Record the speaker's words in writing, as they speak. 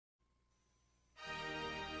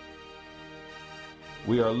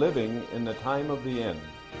We are living in the time of the end.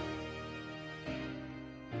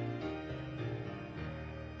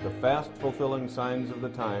 The fast-fulfilling signs of the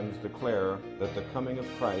times declare that the coming of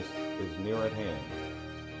Christ is near at hand.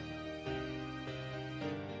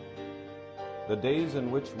 The days in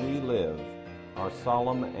which we live are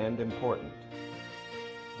solemn and important.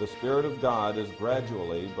 The Spirit of God is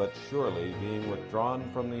gradually but surely being withdrawn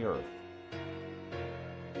from the earth.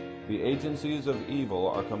 The agencies of evil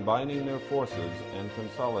are combining their forces and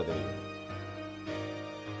consolidating.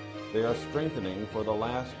 They are strengthening for the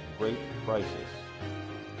last great crisis.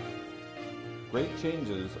 Great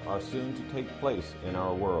changes are soon to take place in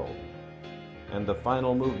our world, and the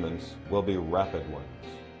final movements will be rapid ones.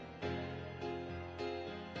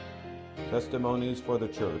 Testimonies for the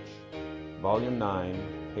Church, Volume 9,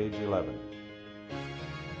 page 11.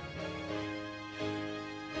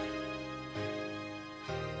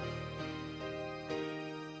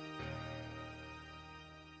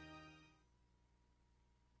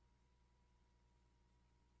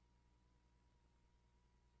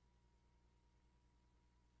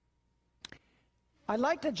 I'd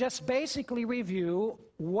like to just basically review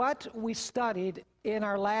what we studied in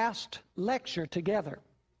our last lecture together.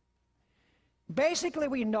 Basically,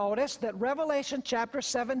 we noticed that Revelation chapter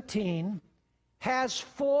 17 has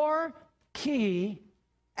four key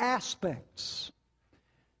aspects.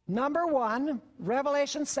 Number one,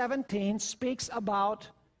 Revelation 17 speaks about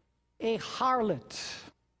a harlot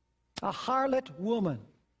woman.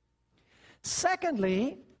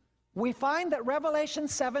 Secondly, we find that Revelation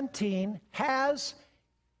 17 has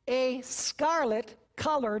a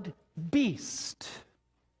scarlet-colored beast.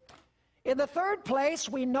 In the third place,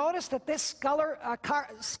 we notice that this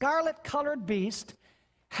scarlet-colored beast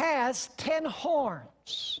has 10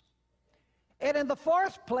 horns. And in the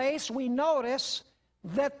fourth place, we notice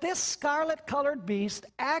that this scarlet-colored beast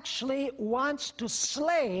actually wants to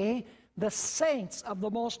slay the saints of the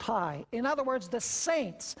Most High. In other words, the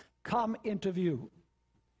saints come into view.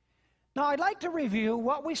 Now, I'd like to review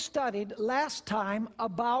what we studied last time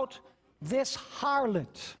about this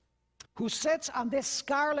harlot who sits on this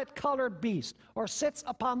scarlet-colored beast, or sits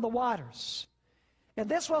upon the waters. And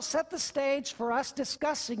this will set the stage for us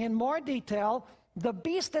discussing in more detail the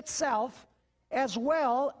beast itself, as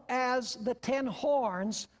well as the 10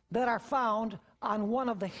 horns that are found on one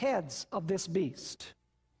of the heads of this beast.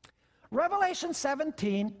 Revelation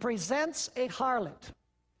 17 presents a harlot.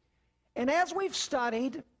 And as we've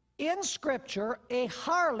studied, in Scripture, a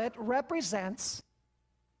harlot represents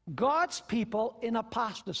God's people in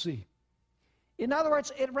apostasy. In other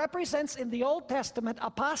words, it represents in the Old Testament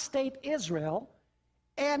apostate Israel,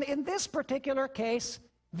 and in this particular case,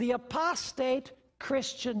 the apostate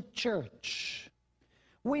Christian church.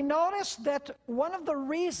 We notice that one of the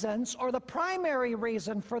reasons, or the primary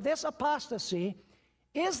reason for this apostasy,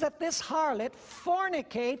 is that this harlot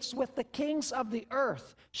fornicates with the kings of the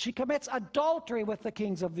earth. She commits adultery with the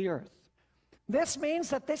kings of the earth. This means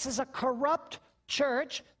that this is a corrupt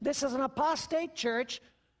church. This is an apostate church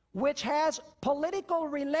which has political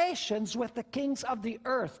relations with the kings of the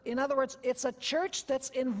earth. In other words, it's a church that's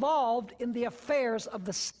involved in the affairs of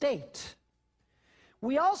the state.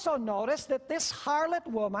 We also notice that this harlot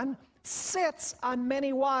woman sits on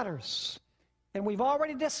many waters. And we've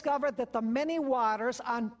already discovered that the many waters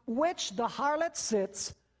on which the harlot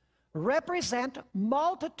sits represent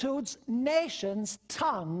multitudes, nations,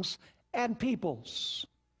 tongues, and peoples.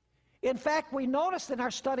 In fact, we noticed in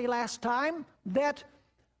our study last time that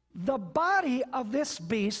the body of this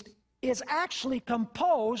beast is actually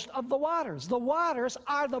composed of the waters. The waters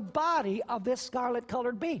are the body of this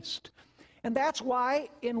scarlet-colored beast. And that's why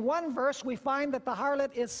in one verse we find that the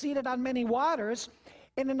harlot is seated on many waters,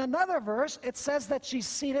 and in another verse, it says that she's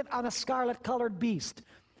seated on a scarlet-colored beast.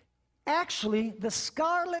 Actually, the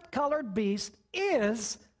scarlet-colored beast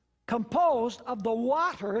is composed of the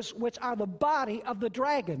waters, which are the body of the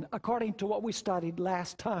dragon, according to what we studied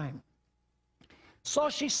last time. So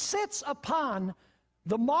she sits upon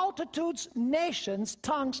the multitudes, nations,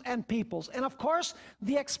 tongues, and peoples. And of course,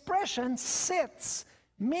 the expression sits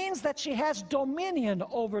means that she has dominion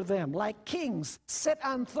over them, like kings sit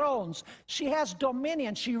on thrones. She has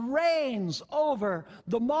dominion. She reigns over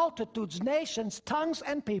the multitudes, nations, tongues,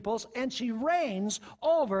 and peoples, and she reigns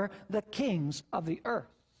over the kings of the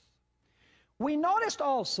earth. We noticed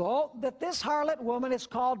also that this harlot woman is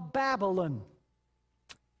called Babylon,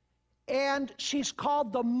 and she's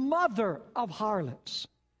called the mother of harlots,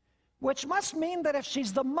 which must mean that if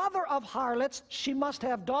she's the mother of harlots, she must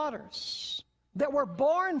have daughters that were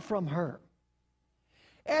born from her.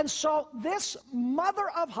 And so this mother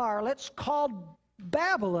of harlots called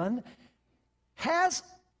Babylon has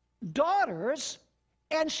daughters,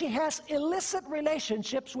 and she has illicit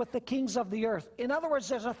relationships with the kings of the earth. In other words,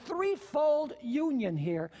 there's a threefold union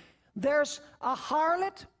here. There's a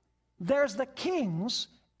harlot, there's the kings,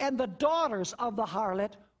 and the daughters of the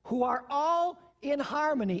harlot, who are all in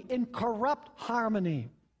harmony, in corrupt harmony.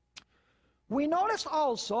 We notice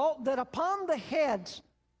also that upon the heads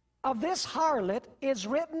of this harlot is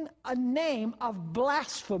written a name of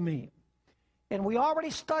blasphemy. And we already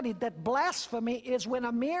studied that blasphemy is when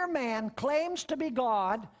a mere man claims to be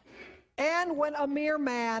God, and when a mere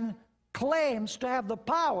man claims to have the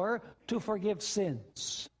power to forgive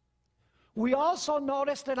sins. We also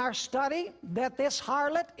noticed in our study that this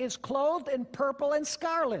harlot is clothed in purple and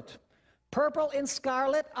scarlet. Purple and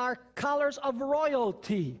scarlet are colors of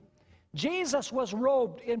royalty. Jesus was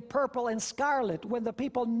robed in purple and scarlet when the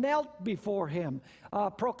people knelt before him,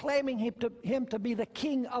 proclaiming him to be the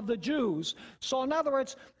King of the Jews. So in other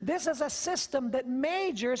words, this is a system that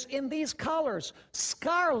majors in these colors,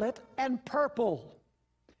 scarlet and purple.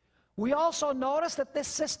 We also notice that this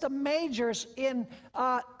system majors in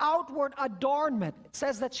outward adornment. It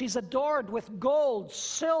says that she's adorned with gold,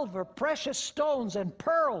 silver, precious stones, and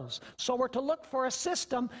pearls. So we're to look for a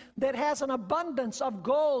system that has an abundance of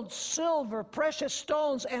gold, silver, precious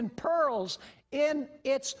stones, and pearls in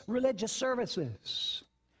its religious services.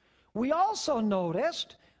 We also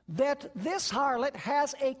noticed that this harlot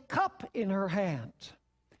has a cup in her hand.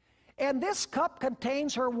 And this cup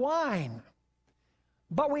contains her wine.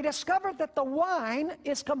 But we discovered that the wine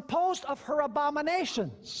is composed of her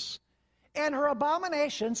abominations. And her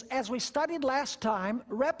abominations, as we studied last time,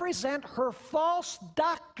 represent her false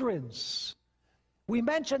doctrines. We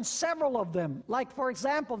mentioned several of them, like, for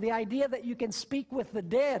example, the idea that you can speak with the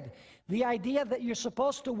dead, the idea that you're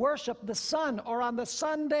supposed to worship the sun or on the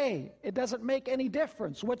Sunday. It doesn't make any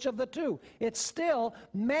difference which of the two. It's still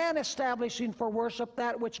man establishing for worship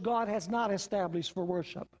that which God has not established for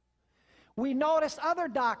worship. We noticed other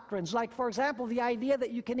doctrines, like, for example, the idea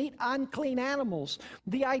that you can eat unclean animals,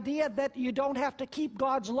 the idea that you don't have to keep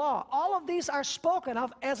God's law. All of these are spoken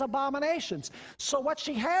of as abominations. So what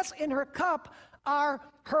she has in her cup are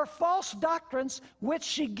her false doctrines, which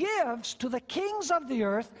she gives to the kings of the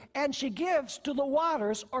earth, and she gives to the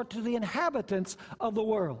waters, or to the inhabitants of the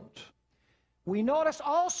world. We notice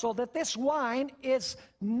also that this wine is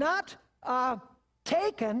not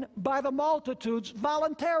taken by the multitudes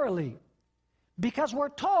voluntarily, because we're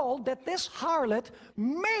told that this harlot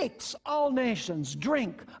makes all nations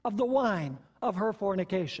drink of the wine of her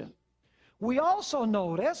fornication. We also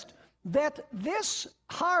noticed that this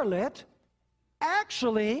harlot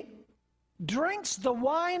actually drinks the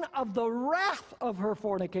wine of the wrath of her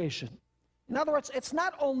fornication. In other words, it's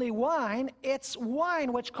not only wine, it's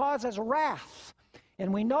wine which causes wrath.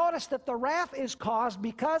 And we notice that the wrath is caused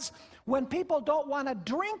because when people don't want to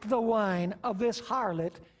drink the wine of this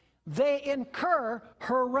harlot, they incur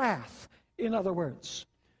her wrath, in other words.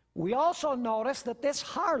 We also notice that this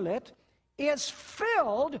harlot is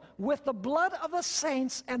filled with the blood of the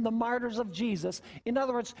saints and the martyrs of Jesus. In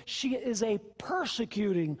other words, she is a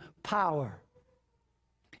persecuting power.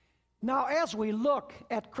 Now, as we look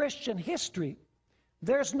at Christian history,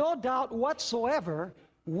 there's no doubt whatsoever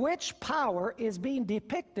which power is being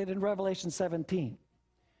depicted in Revelation 17.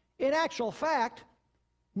 In actual fact,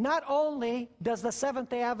 not only does the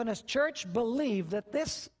Seventh-day Adventist Church believe that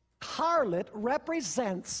this harlot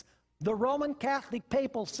represents the Roman Catholic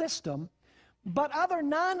papal system, but other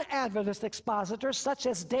non-Adventist expositors, such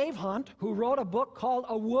as Dave Hunt, who wrote a book called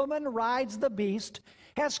A Woman Rides the Beast,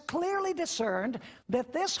 has clearly discerned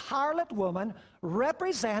that this harlot woman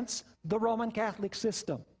represents the Roman Catholic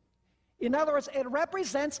system. In other words, it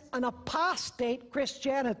represents an apostate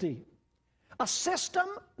Christianity, a system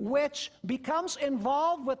which becomes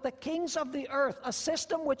involved with the kings of the earth, a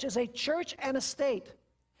system which is a church and a state,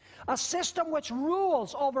 a system which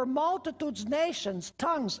rules over multitudes, nations,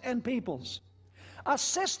 tongues, and peoples, a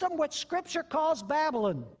system which Scripture calls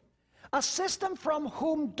Babylon, a system from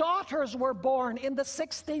whom daughters were born in the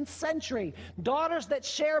 16th century, daughters that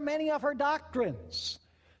share many of her doctrines,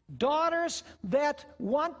 daughters that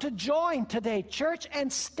want to join today church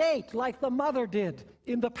and state like the mother did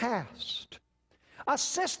in the past. A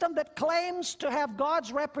system that claims to have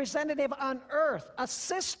God's representative on earth. A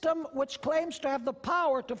system which claims to have the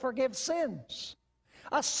power to forgive sins.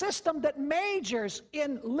 A system that majors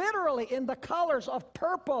literally in the colors of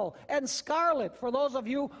purple and scarlet, for those of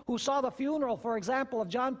you who saw the funeral, for example, of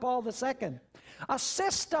John Paul II. A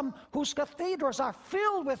system whose cathedrals are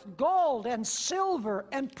filled with gold and silver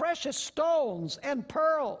and precious stones and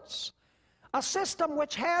pearls. A system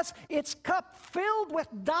which has its cup filled with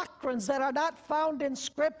doctrines that are not found in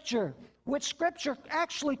Scripture, which Scripture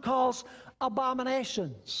actually calls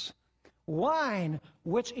abominations. Wine,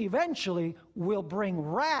 which eventually will bring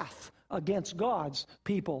wrath against God's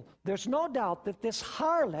people. There's no doubt that this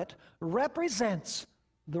harlot represents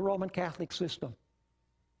the Roman Catholic system.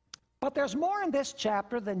 But there's more in this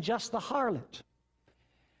chapter than just the harlot.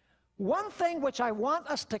 One thing which I want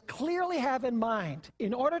us to clearly have in mind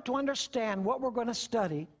in order to understand what we're going to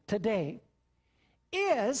study today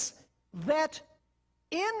is that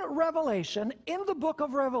in Revelation, in the book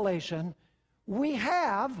of Revelation, we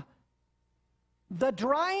have the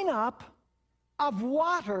drying up of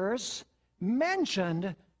waters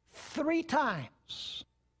mentioned 3 times.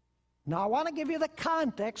 Now I want to give you the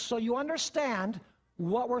context so you understand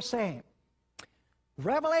what we're saying.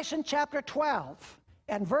 Revelation chapter 12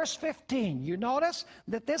 and verse 15, you notice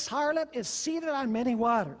that this harlot is seated on many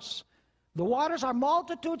waters. The waters are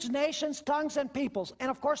multitudes, nations, tongues, and peoples. And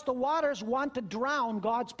of course the waters want to drown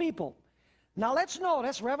God's people. Now let's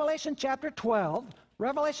notice Revelation chapter 12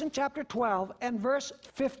 and verse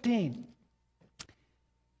 15.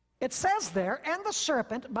 It says there, and the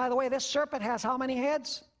serpent, by the way, this serpent has how many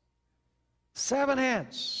heads? 7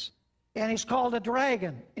 heads. And he's called a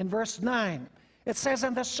dragon in verse 9. It says,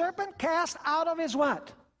 and the serpent cast out of his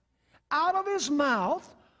what? Out of his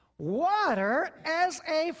mouth water as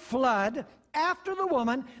a flood after the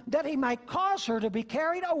woman, that he might cause her to be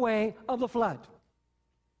carried away of the flood.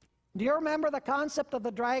 Do you remember the concept of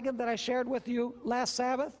the dragon that I shared with you last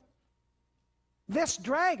Sabbath? This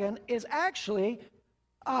dragon is actually,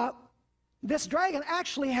 has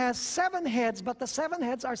 7 heads, but the 7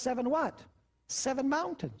 heads are 7 what? 7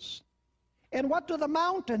 mountains. And what do the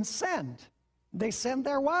mountains send? They send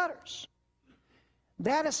their waters.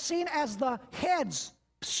 That is seen as the heads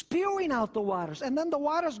spewing out the waters. And then the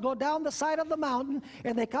waters go down the side of the mountain,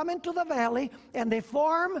 and they come into the valley, and they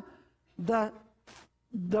form the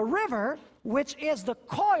river, which is the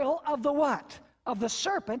coil of the what? Of the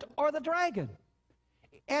serpent or the dragon.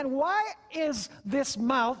 And why is this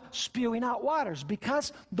mouth spewing out waters?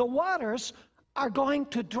 Because the waters are going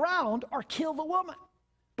to drown or kill the woman.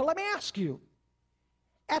 But let me ask you,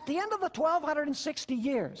 at the end of the 1260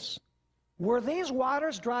 years, were these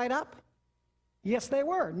waters dried up? Yes, they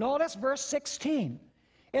were. Notice verse 16.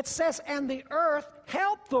 It says, and the earth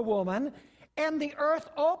helped the woman, and the earth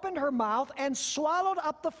opened her mouth and swallowed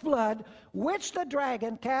up the flood which the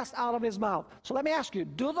dragon cast out of his mouth. So let me ask you,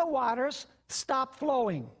 do the waters stop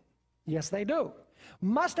flowing? Yes, they do.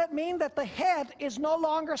 Must it mean that the head is no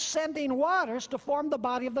longer sending waters to form the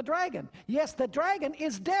body of the dragon? Yes, the dragon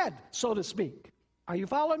is dead, so to speak. Are you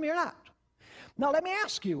following me or not? Now let me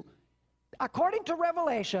ask you, according to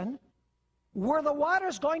Revelation, were the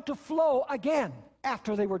waters going to flow again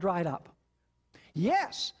after they were dried up?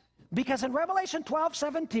 Yes, because in Revelation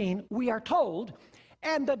 12:17 we are told,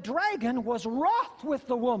 and the dragon was wroth with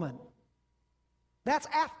the woman. That's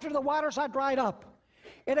after the waters are dried up.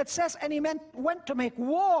 And it says, and he went to make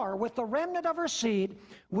war with the remnant of her seed,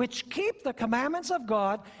 which keep the commandments of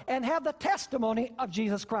God and have the testimony of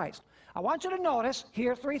Jesus Christ. I want you to notice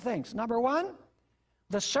here 3 things. Number 1,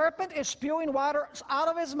 the serpent is spewing water out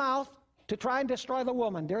of his mouth to try and destroy the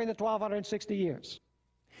woman during the 1260 years.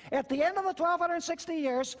 At the end of the 1260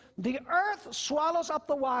 years, the earth swallows up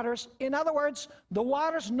the waters. In other words, the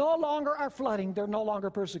waters no longer are flooding. They're no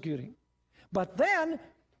longer persecuting. But then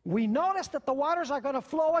we notice that the waters are going to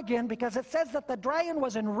flow again, because it says that the dragon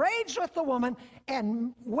was enraged with the woman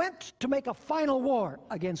and went to make a final war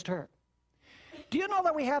against her. Do you know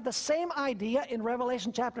that we have the same idea in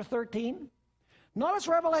Revelation chapter 13? Notice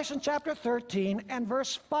Revelation chapter 13 and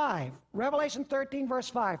verse 5. Revelation 13 verse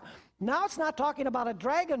 5. Now it's not talking about a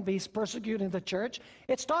dragon beast persecuting the church.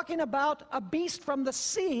 It's talking about a beast from the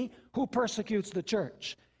sea who persecutes the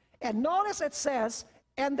church. And notice it says,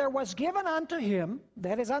 and there was given unto him,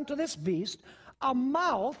 that is unto this beast, a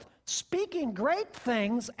mouth speaking great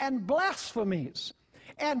things and blasphemies.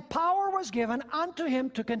 And power was given unto him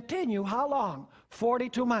to continue, how long?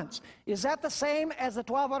 42 months. Is that the same as the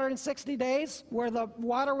 1260 days where the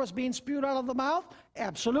water was being spewed out of the mouth?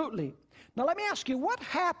 Absolutely. Now let me ask you, what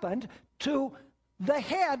happened to the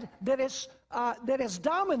head that is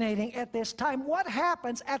dominating at this time? What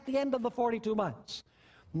happens at the end of the 42 months?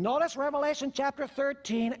 Notice Revelation chapter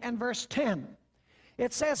 13 and verse 10.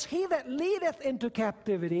 It says, he that leadeth into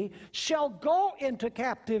captivity shall go into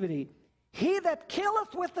captivity. He that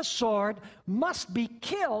killeth with the sword must be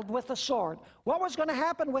killed with the sword. What was going to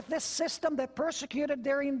happen with this system that persecuted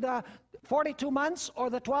during the 42 months or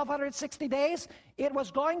the 1260 days? It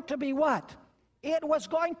was going to be what? It was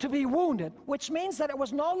going to be wounded, which means that it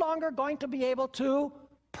was no longer going to be able to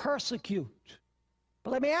persecute.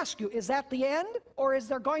 But let me ask you, is that the end, or is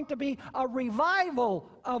there going to be a revival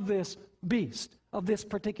of this beast, of this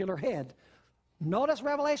particular head? Notice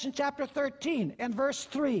Revelation chapter 13 and verse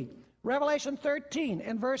 3. Revelation 13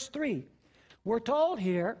 and verse 3. We're told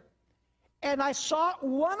here, and I saw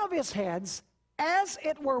one of his heads as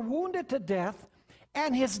it were wounded to death,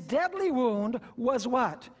 and his deadly wound was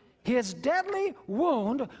what? His deadly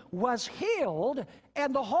wound was healed,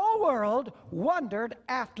 and the whole world wondered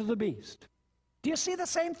after the beast. Do you see the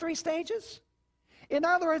same three stages? In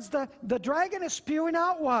other words, the dragon is spewing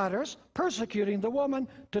out waters, persecuting the woman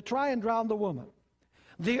to try and drown the woman.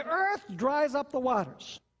 The earth dries up the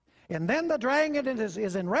waters. And then the dragon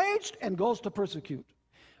is enraged and goes to persecute.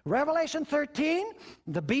 Revelation 13,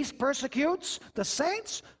 the beast persecutes the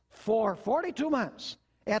saints for 42 months.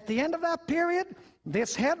 At the end of that period,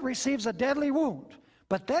 this head receives a deadly wound.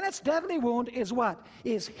 But then its deadly wound is what?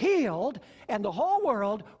 Is healed, and the whole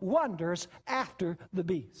world wonders after the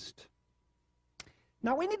beast.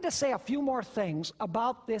 Now we need to say a few more things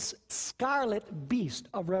about this scarlet beast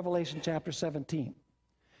of Revelation chapter 17.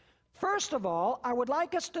 First of all, I would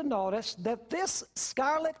like us to notice that this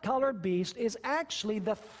scarlet-colored beast is actually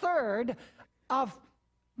the third of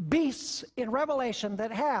beasts in Revelation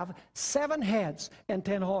that have 7 heads and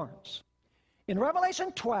 10 horns. In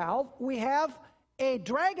Revelation 12, we have a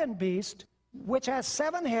dragon beast which has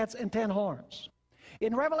 7 heads and 10 horns.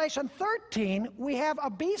 In Revelation 13, we have a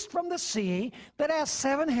beast from the sea that has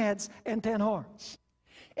 7 heads and 10 horns.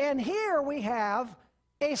 And here we have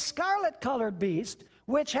a scarlet-colored beast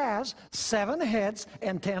which has 7 heads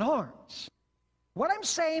and 10 horns. What I'm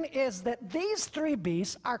saying is that these 3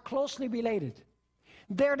 beasts are closely related.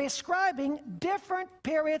 They're describing different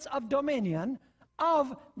periods of dominion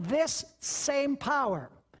of this same power.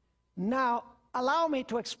 Now, allow me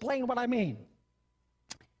to explain what I mean.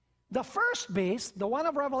 The first beast, the one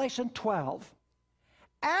of Revelation 12,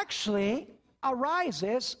 actually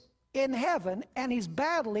arises in heaven, and he's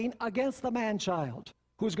battling against the man-child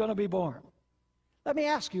who's going to be born. Let me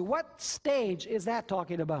ask you, what stage is that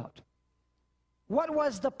talking about? What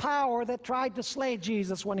was the power that tried to slay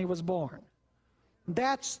Jesus when he was born?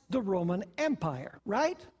 That's the Roman Empire,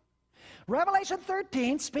 right? Revelation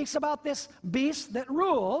 13 speaks about this beast that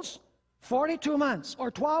rules 42 months,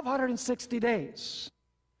 or 1,260 days.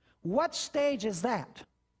 What stage is that?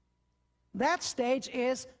 That stage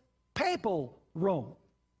is papal Rome.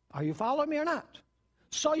 Are you following me or not?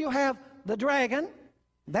 So you have the dragon,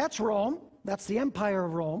 that's Rome, that's the Empire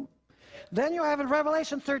of Rome. Then you have in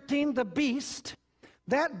Revelation 13 the beast.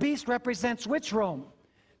 That beast represents which Rome?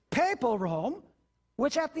 Papal Rome,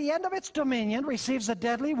 which at the end of its dominion receives a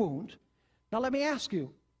deadly wound. Now let me ask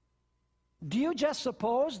you, do you just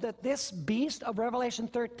suppose that this beast of Revelation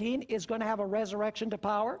 13 is going to have a resurrection to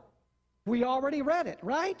power? We already read it,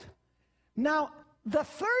 right? Now, the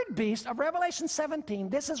third beast of Revelation 17,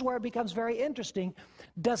 this is where it becomes very interesting,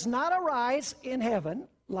 does not arise in heaven,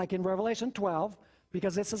 like in Revelation 12,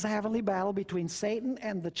 because this is a heavenly battle between Satan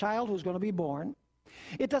and the child who's going to be born.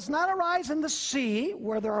 It does not arise in the sea,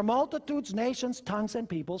 where there are multitudes, nations, tongues, and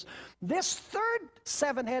peoples. This third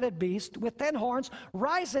 7-headed beast with 10 horns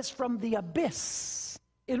rises from the abyss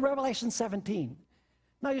in Revelation 17.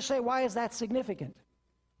 Now you say, why is that significant?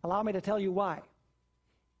 Allow me to tell you why.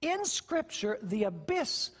 In Scripture, the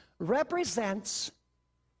abyss represents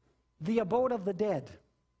the abode of the dead.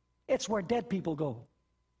 It's where dead people go.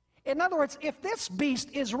 In other words, if this beast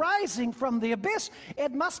is rising from the abyss,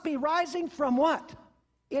 it must be rising from what?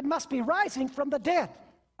 It must be rising from the dead.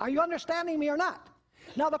 Are you understanding me or not?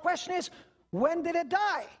 Now the question is, when did it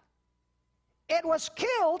die? It was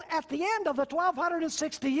killed at the end of the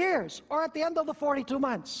 1,260 years, or at the end of the 42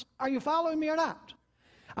 months. Are you following me or not?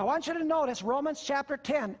 I want you to notice Romans chapter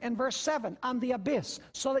 10 and verse 7 on the abyss,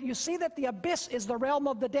 so that you see that the abyss is the realm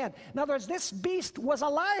of the dead. In other words, this beast was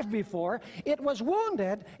alive before, it was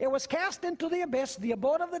wounded, it was cast into the abyss, the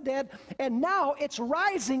abode of the dead, and now it's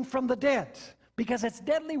rising from the dead because its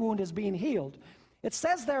deadly wound is being healed. It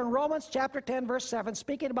says there in Romans chapter 10 verse 7,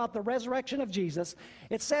 speaking about the resurrection of Jesus,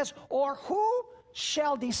 it says, "Or who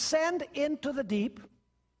shall descend into the deep?"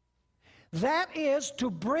 That is to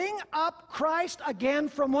bring up Christ again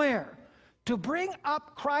from where? To bring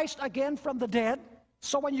up Christ again from the dead.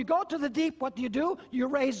 So when you go to the deep, what do? You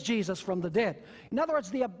raise Jesus from the dead. In other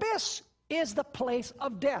words, the abyss is the place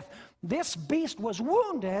of death. This beast was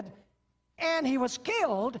wounded and he was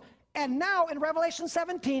killed, and now in Revelation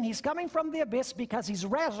 17 he's coming from the abyss because he's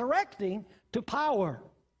resurrecting to power.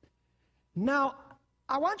 Now,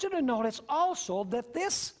 I want you to notice also that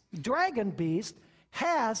this dragon beast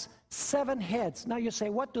has 7 heads. Now you say,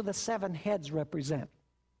 what do the 7 heads represent?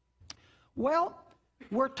 Well,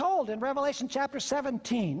 We're told in Revelation chapter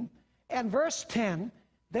 17 and verse 10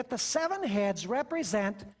 that the 7 heads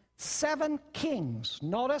represent 7 kings.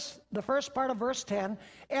 Notice the first part of verse 10,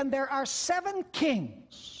 and there are 7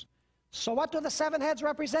 kings. So what do the 7 heads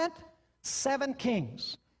represent? 7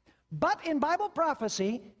 kings. But in Bible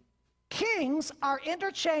prophecy, kings are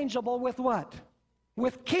interchangeable with what?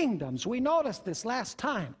 With kingdoms. We noticed this last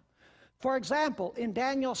time. For example, in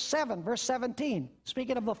Daniel 7, verse 17,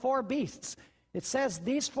 speaking of the 4 beasts, it says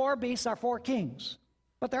these 4 beasts are 4 kings.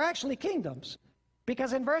 But they're actually kingdoms.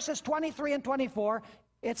 Because in verses 23 and 24,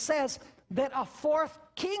 it says that a 4th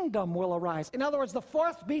kingdom will arise. In other words, the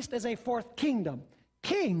 4th beast is a 4th kingdom.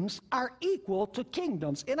 Kings are equal to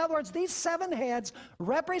kingdoms. In other words, these 7 heads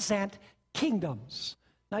represent kingdoms.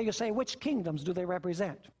 Now you say, which kingdoms do they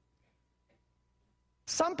represent?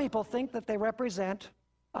 Some people think that they represent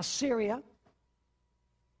Assyria,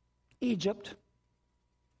 Egypt,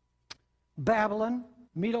 Babylon,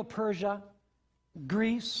 Medo-Persia,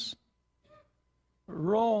 Greece,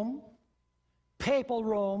 Rome, papal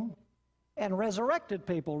Rome, and resurrected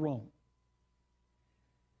papal Rome.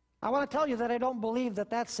 I want to tell you that I don't believe that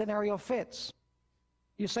that scenario fits.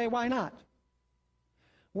 You say, why not?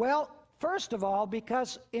 Well, first of all,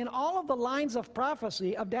 because in all of the lines of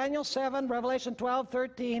prophecy of Daniel 7, Revelation 12,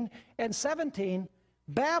 13, and 17,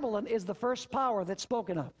 Babylon is the first power that's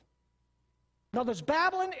spoken of. In other words,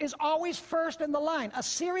 Babylon is always first in the line.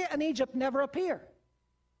 Assyria and Egypt never appear.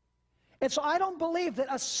 And so I don't believe that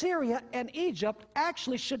Assyria and Egypt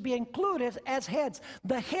actually should be included as heads.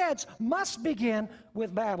 The heads must begin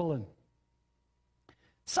with Babylon.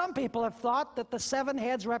 Some people have thought that the 7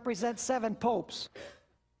 heads represent 7 popes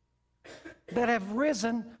that have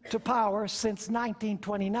risen to power since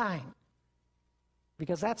 1929,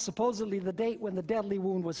 because that's supposedly the date when the deadly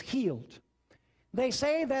wound was healed. They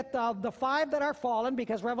say that the 5 that are fallen,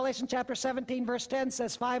 because Revelation chapter 17 verse 10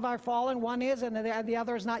 says 5 are fallen, 1 is, and the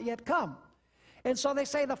other is not yet come. And so they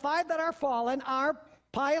say the 5 that are fallen are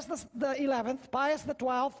Pius the 11th, Pius the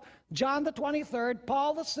 12th, John the 23rd,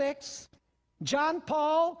 Paul the 6th, John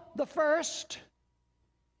Paul the 1st,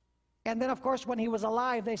 and then of course when he was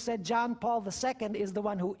alive they said John Paul the 2nd is the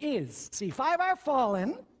one who is. See, 5 are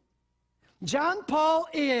fallen, John Paul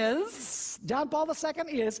II is,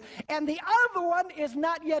 and the other one is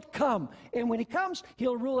not yet come. And when he comes,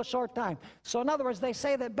 he'll rule a short time. So in other words, they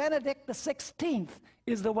say that Benedict the 16th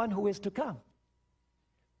is the one who is to come.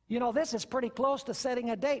 You know, this is pretty close to setting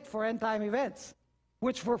a date for end-time events,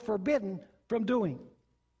 which we're forbidden from doing.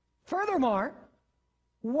 Furthermore,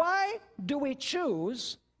 why do we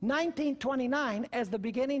choose 1929 as the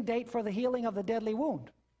beginning date for the healing of the deadly wound?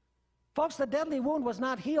 Folks, the deadly wound was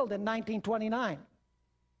not healed in 1929.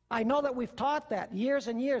 I know that we've taught that years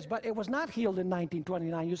and years, but it was not healed in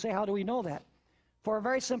 1929. You say, how do we know that? For a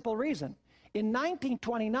very simple reason. In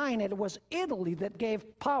 1929, it was Italy that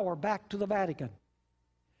gave power back to the Vatican.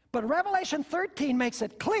 But Revelation 13 makes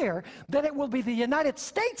it clear that it will be the United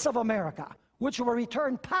States of America which will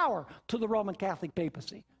return power to the Roman Catholic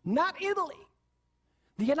papacy, not Italy.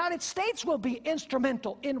 The United States will be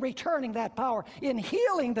instrumental in returning that power, in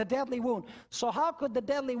healing the deadly wound. So how could the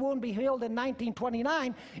deadly wound be healed in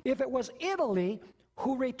 1929 if it was Italy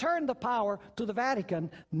who returned the power to the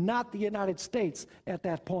Vatican, not the United States at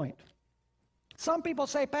that point? Some people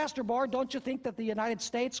say, Pastor Bohr, don't you think that the United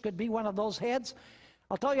States could be one of those heads?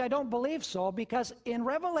 I'll tell you, I don't believe so, because in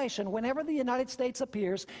Revelation, whenever the United States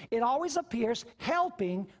appears, it always appears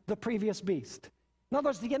helping the previous beast. In other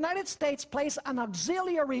words, the United States plays an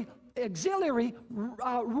auxiliary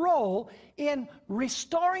role in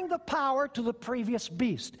restoring the power to the previous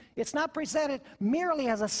beast. It's not presented merely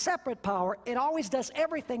as a separate power. It always does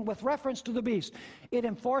everything with reference to the beast. It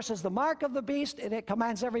enforces the mark of the beast. It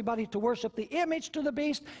commands everybody to worship the image to the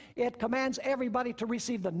beast. It commands everybody to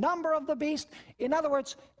receive the number of the beast. In other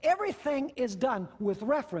words, everything is done with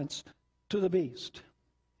reference to the beast.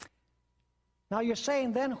 Now you're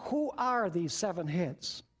saying then, who are these 7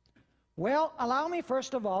 heads? Well, allow me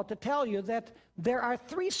first of all to tell you that there are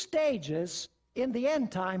 3 stages in the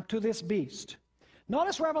end time to this beast.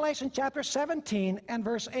 Notice Revelation chapter 17 and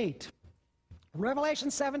verse 8. Revelation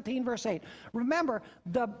 17 verse 8. Remember,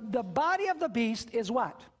 the body of the beast is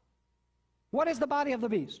what? What is the body of the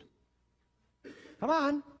beast? Come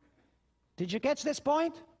on. Did you catch this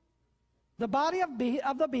point? The body of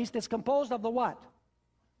the beast is composed of the what?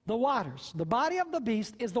 The waters. The body of the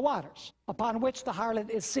beast is the waters upon which the harlot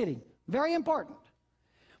is sitting. Very important.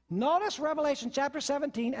 Notice Revelation chapter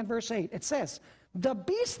 17 and verse 8. It says, the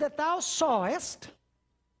beast that thou sawest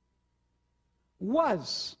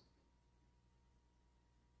was.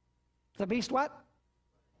 The beast what?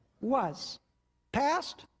 Was.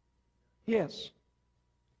 Past? Yes.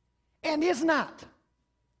 and is not.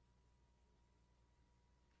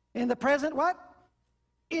 In the present, what?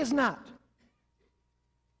 Is not.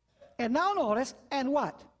 And now notice, and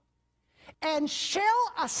what? And shall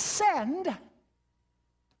ascend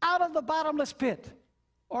out of the bottomless pit,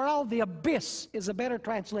 or out of the abyss is a better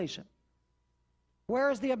translation. Where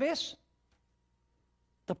is the abyss?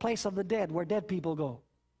 The place of the dead, where dead people go.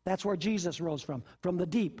 That's where Jesus rose from the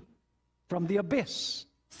deep, from the abyss.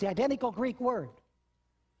 It's the identical Greek word.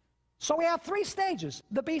 So we have three stages.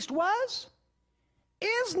 The beast was,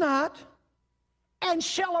 is not, and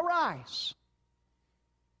shall arise.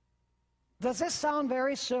 Does this sound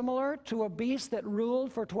very similar to a beast that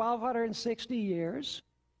ruled for 1,260 years,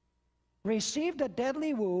 received a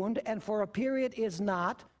deadly wound, and for a period is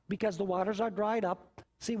not, because the waters are dried up?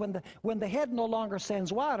 See, when the head no longer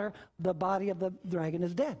sends water, the body of the dragon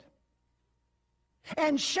is dead.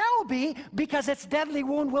 And shall be, because its deadly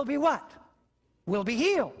wound will be what? Will be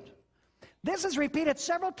healed. This is repeated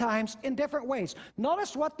several times in different ways.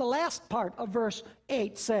 Notice what the last part of verse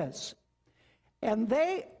 8 says.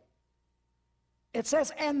 It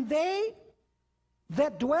says, and they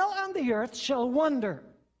that dwell on the earth shall wonder,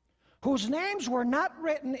 whose names were not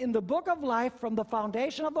written in the book of life from the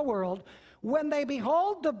foundation of the world, when they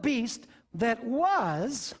behold the beast that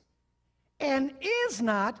was and is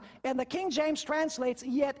not, and the King James translates,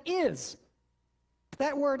 yet is.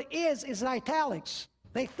 That word is in italics.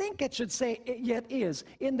 They think it should say yet is.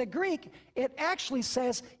 In the Greek, it actually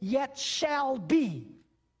says yet shall be.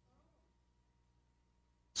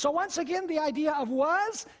 So once again, the idea of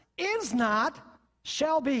was, is not,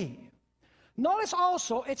 shall be. Notice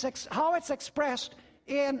also how it's expressed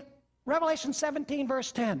in Revelation 17,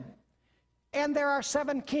 verse 10. And there are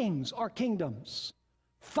 7 kings or kingdoms.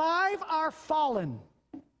 5 are fallen.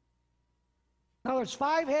 In other words,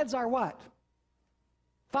 5 heads are what?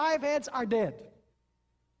 5 heads are dead.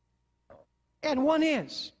 And 1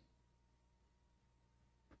 is.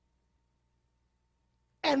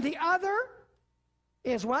 And the other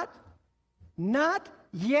is what? Not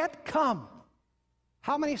yet come.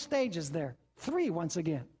 How many stages there? 3 once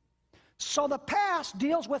again. So the past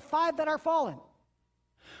deals with 5 that are fallen.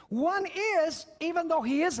 1 is, even though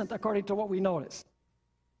he isn't, according to what we noticed.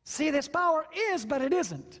 See, this power is, but it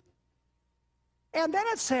isn't. And then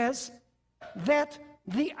it says that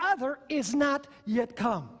the other is not yet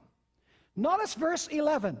come. Notice verse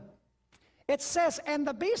 11. It says, and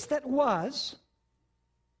the beast that was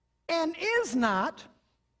and is not,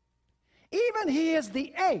 even he is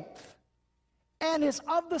the 8th, and is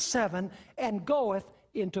of the 7, and goeth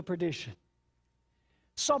into perdition.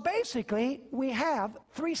 So basically, we have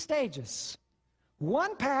 3 stages.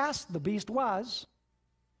 1 past, the beast was.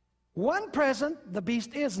 1 present, the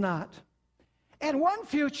beast is not. And 1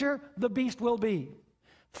 future, the beast will be.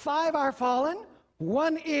 5 are fallen.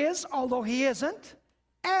 1 is, although he isn't.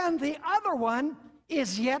 And the other one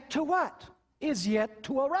is yet to what? Is yet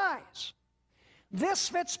to arise. This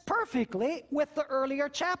fits perfectly with the earlier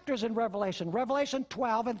chapters in Revelation, Revelation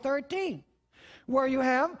 12 and 13, where you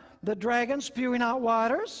have the dragon spewing out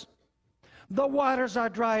waters. The waters are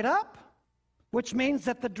dried up, which means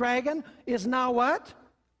that the dragon is now what?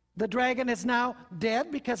 The dragon is now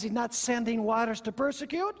dead because he's not sending waters to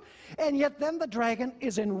persecute. And yet then the dragon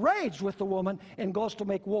is enraged with the woman and goes to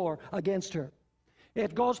make war against her.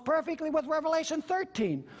 It goes perfectly with Revelation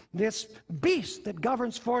 13. This beast that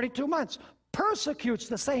governs 42 months persecutes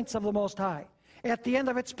the saints of the Most High. At the end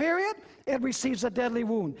of its period, it receives a deadly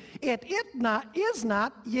wound. It is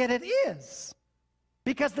not, yet it is.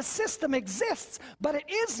 Because the system exists, but it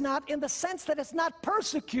is not in the sense that it's not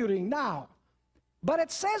persecuting now. But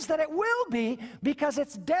it says that it will be, because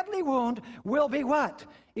its deadly wound will be what?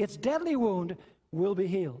 Its deadly wound will be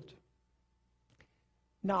healed.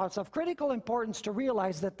 Now, it's of critical importance to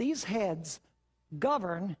realize that these heads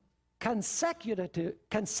govern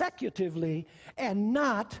consecutively and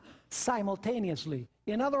not simultaneously.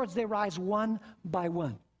 In other words, they rise one by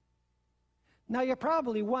one. Now, you're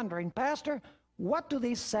probably wondering, Pastor, what do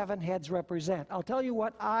these 7 heads represent? I'll tell you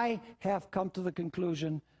what I have come to the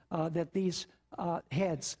conclusion that these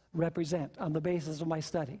heads represent on the basis of my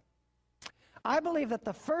study. I believe that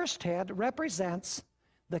the first head represents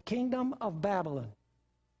the kingdom of Babylon.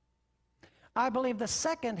 I believe the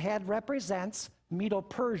second head represents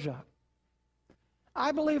Medo-Persia.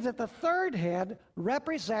 I believe that the third head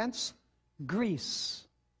represents Greece.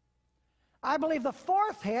 I believe the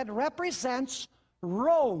fourth head represents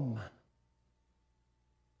Rome,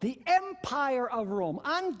 the empire of Rome,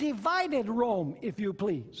 undivided Rome, if you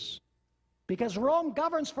please. Because Rome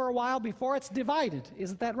governs for a while before it's divided.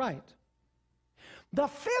 Isn't that right? The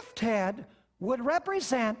fifth head would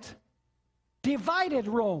represent divided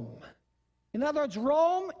Rome. In other words,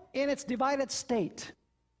 Rome in its divided state.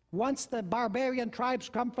 Once the barbarian tribes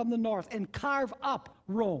come from the north and carve up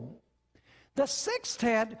Rome. The sixth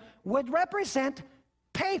head would represent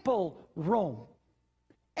papal Rome.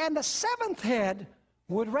 And the seventh head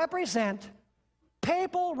would represent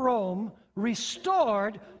papal Rome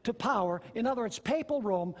restored to power. In other words, papal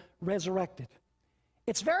Rome resurrected.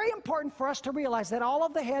 It's very important for us to realize that all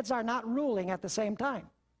of the heads are not ruling at the same time.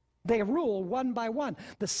 They rule one by one.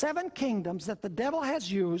 The seven kingdoms that the devil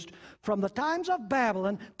has used from the times of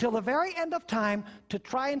Babylon till the very end of time to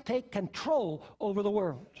try and take control over the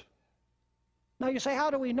world. Now you say,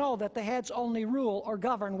 how do we know that the heads only rule or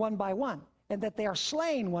govern one by one and that they are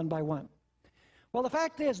slain one by one? Well, the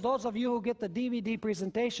fact is, those of you who get the DVD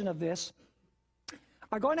presentation of this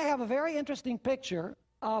are going to have a very interesting picture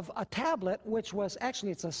of a tablet, which was,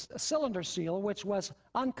 actually it's a cylinder seal, which was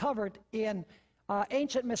uncovered in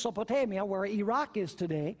ancient Mesopotamia, where Iraq is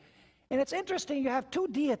today. And it's interesting, you have two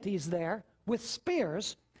deities there with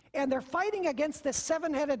spears, and they're fighting against this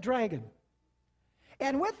seven-headed dragon.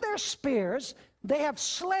 And with their spears, they have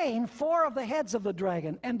slain 4 of the heads of the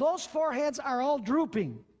dragon, and those 4 heads are all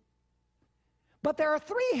drooping. But there are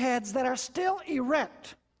 3 heads that are still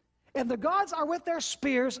erect, and the gods are with their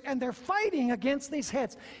spears, and they're fighting against these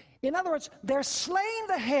heads. In other words, they're slaying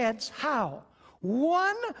the heads, how?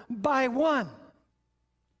 One by one.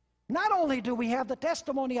 Not only do we have the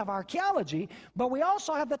testimony of archaeology, but we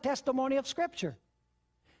also have the testimony of Scripture.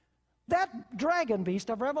 That dragon beast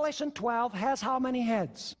of Revelation 12 has how many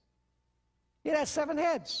heads? It has 7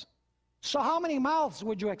 heads. So how many mouths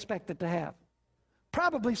would you expect it to have?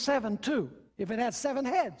 Probably 7 too, if it has 7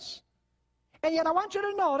 heads. And yet I want you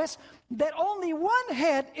to notice that only one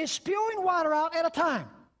head is spewing water out at a time.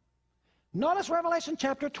 Notice Revelation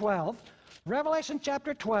chapter 12. Revelation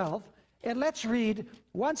chapter 12. And let's read,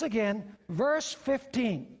 once again, verse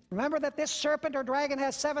 15. Remember that this serpent or dragon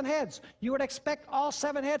has 7 heads. You would expect all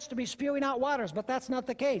 7 heads to be spewing out waters, but that's not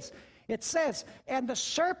the case. It says, and the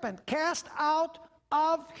serpent cast out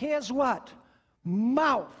of his what?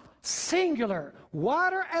 Mouth, singular,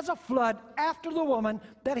 water as a flood after the woman,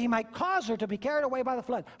 that he might cause her to be carried away by the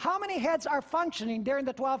flood. How many heads are functioning during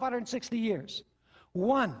the 1260 years?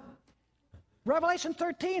 1. Revelation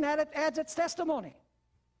 13 adds its testimony.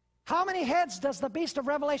 How many heads does the beast of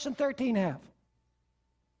Revelation 13 have?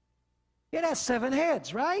 It has 7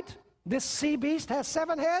 heads, right? This sea beast has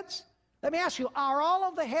 7 heads. Let me ask you, are all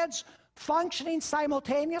of the heads functioning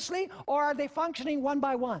simultaneously, or are they functioning one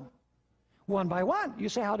by one? One by one. You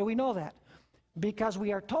say, how do we know that? Because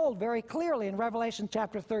we are told very clearly in Revelation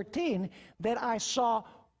chapter 13 that I saw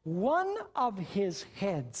one of his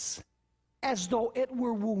heads as though it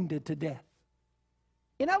were wounded to death.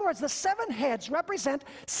 In other words, the 7 heads represent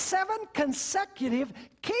 7 consecutive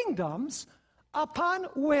kingdoms upon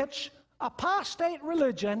which apostate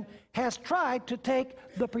religion has tried to take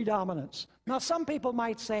the predominance. Now, some people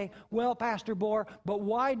might say, well, Pastor Bohr, but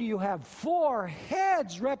why do you have 4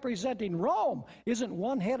 heads representing Rome? Isn't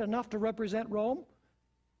one head enough to represent Rome?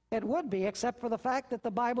 It would be, except for the fact that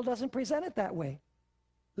the Bible doesn't present it that way.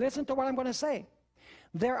 Listen to what I'm going to say.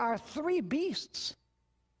 There are 3 beasts.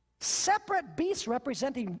 Separate beasts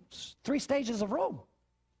representing 3 stages of Rome.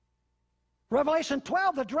 Revelation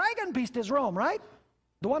 12, the dragon beast is Rome, right?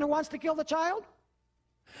 The one who wants to kill the child.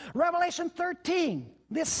 Revelation 13,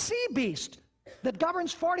 this sea beast that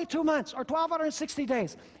governs 42 months or 1260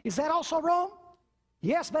 days. Is that also Rome?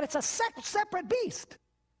 Yes, but it's a separate beast.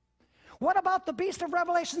 What about the beast of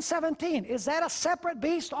Revelation 17? Is that a separate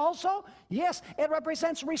beast also? Yes, it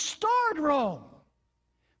represents restored Rome.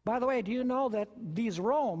 By the way, do you know that these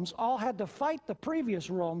Romes all had to fight the previous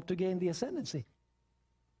Rome to gain the ascendancy?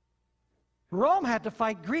 Rome had to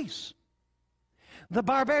fight Greece. The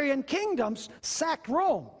barbarian kingdoms sacked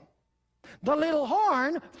Rome. The little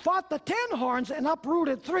horn fought the 10 horns and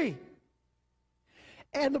uprooted 3.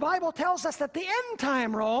 And the Bible tells us that the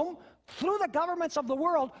end-time Rome, through the governments of the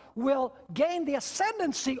world, will gain the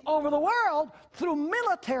ascendancy over the world through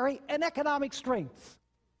military and economic strength.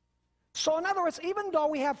 So in other words, even though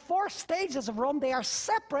we have 4 stages of Rome, they are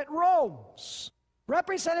separate Romes,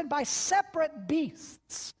 represented by separate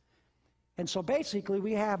beasts. And so basically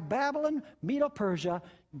we have Babylon, Medo-Persia,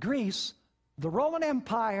 Greece, the Roman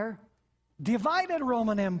Empire, divided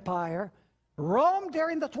Roman Empire, Rome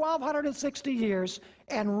during the 1260 years,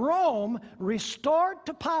 and Rome restored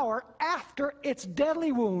to power after its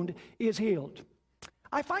deadly wound is healed.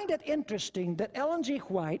 I find it interesting that Ellen G.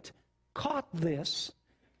 White caught this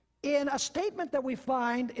in a statement that we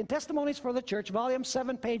find in Testimonies for the Church, volume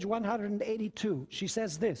 7, page 182. She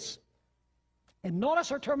says this, and notice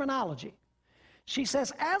her terminology. She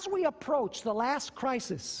says, as we approach the last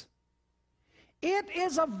crisis, it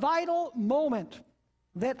is a vital moment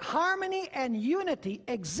that harmony and unity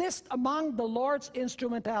exist among the Lord's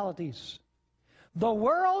instrumentalities. The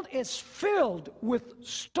world is filled with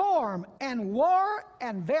storm and war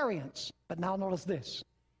and variance. But now notice this.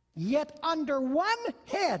 Yet under one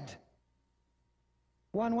head,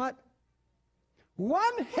 one what?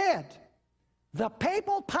 One head, the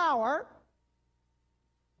papal power.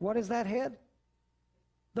 What is that head?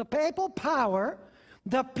 The papal power.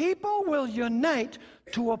 The people will unite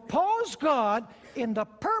to oppose God in the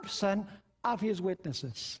person of his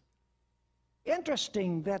witnesses.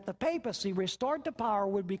 Interesting that the papacy restored to power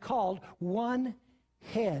would be called one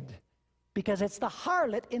head, because it's the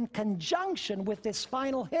harlot in conjunction with this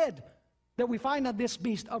final head that we find on this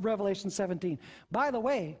beast of Revelation 17. By the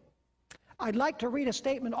way, I'd like to read a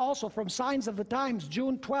statement also from Signs of the Times,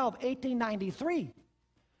 June 12, 1893,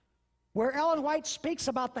 where Ellen White speaks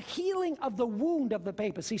about the healing of the wound of the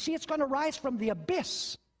papacy. See, it's going to rise from the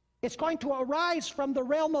abyss. It's going to arise from the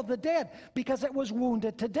realm of the dead because it was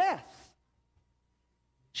wounded to death.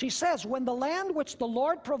 She says, when the land which the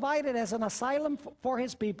Lord provided as an asylum for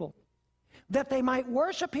his people, that they might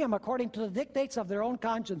worship him according to the dictates of their own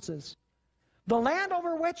consciences, the land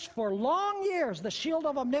over which for long years the shield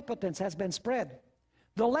of omnipotence has been spread,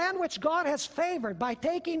 the land which God has favored by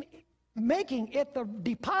making it the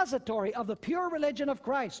depository of the pure religion of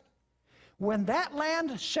Christ, when that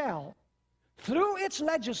land shall, through its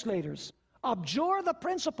legislators, abjure the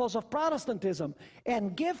principles of Protestantism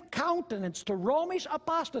and give countenance to Romish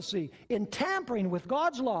apostasy in tampering with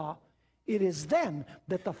God's law, it is then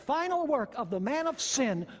that the final work of the man of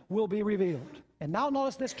sin will be revealed. And now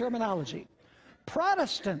notice this terminology.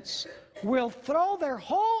 Protestants will throw their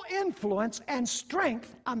whole influence and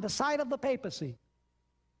strength on the side of the papacy.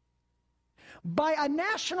 By a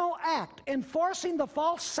national act enforcing the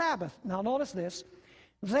false Sabbath, now notice this,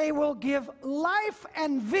 they will give life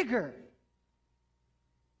and vigor.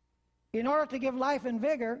 In order to give life and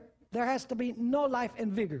vigor, there has to be no life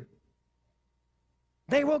and vigor.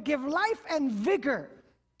 They will give life and vigor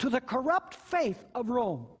to the corrupt faith of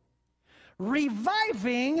Rome,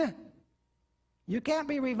 reviving. You can't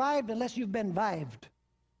be revived unless you've been vived.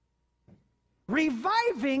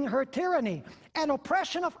 Reviving her tyranny and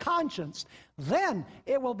oppression of conscience. Then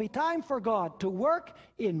it will be time for God to work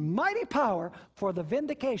in mighty power for the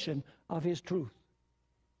vindication of his truth.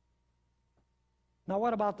 Now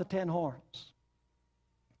what about the 10 horns?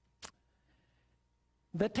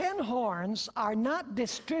 The 10 horns are not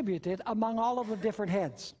distributed among all of the different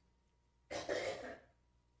heads.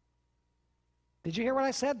 Did you hear what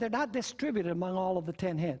I said? They're not distributed among all of the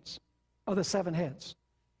 10 heads, or the 7 heads.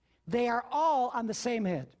 They are all on the same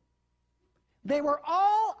head. They were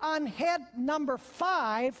all on head number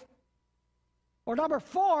 5 or number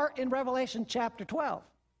 4 in Revelation chapter 12.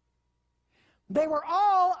 They were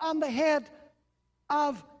all on the head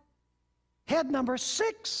of head number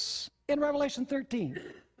 6 in Revelation 13.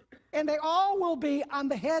 And they all will be on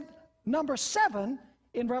the head number 7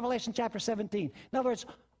 in Revelation chapter 17. In other words,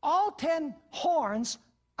 all 10 horns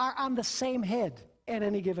are on the same head at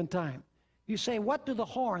any given time. You say, what do the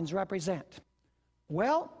horns represent?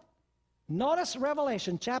 Well, notice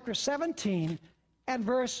Revelation chapter 17 and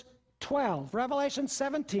verse 12. Revelation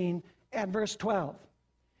 17 and verse 12.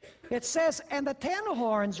 It says, and the 10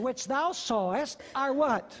 horns which thou sawest are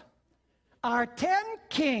what? Are 10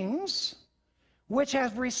 kings which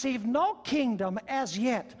have received no kingdom as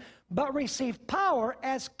yet, but received power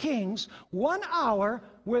as kings 1 hour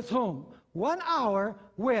with whom? 1 hour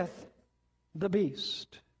with the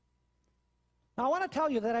beast. Now I want to tell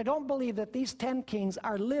you that I don't believe that these 10 kings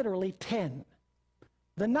are literally 10.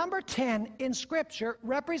 The number 10 in Scripture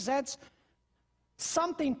represents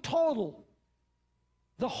something total,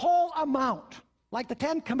 the whole amount, like the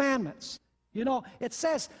 10 Commandments. You know, it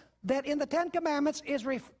says that in the 10 Commandments is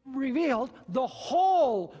revealed the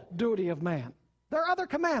whole duty of man. There are other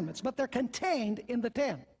commandments, but they're contained in the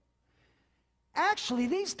 10. Actually,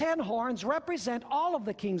 these 10 horns represent all of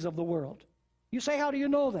the kings of the world. You say, how do you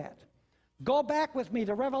know that? Go back with me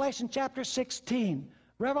to Revelation chapter 16.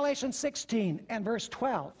 Revelation 16 and verse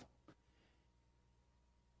 12.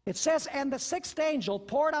 It says, and the 6th angel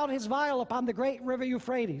poured out his vial upon the great river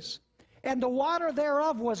Euphrates, and the water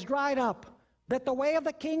thereof was dried up, that the way of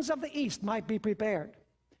the kings of the east might be prepared.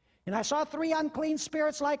 And I saw 3 unclean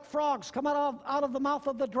spirits like frogs come out of the mouth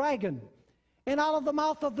of the dragon, and out of the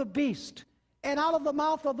mouth of the beast, and out of the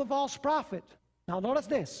mouth of the false prophet. Now notice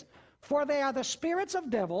this. For they are the spirits of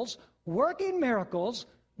devils, working miracles,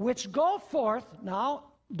 which go forth, now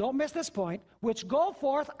don't miss this point, which go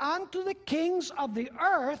forth unto the kings of the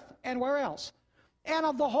earth, and where else? and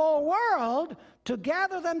of the whole world, to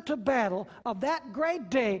gather them to battle of that great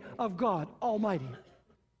day of God Almighty.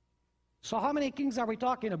 So how many kings are we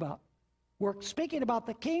talking about? We're speaking about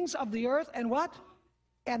the kings of the earth and what?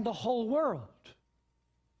 And the whole world.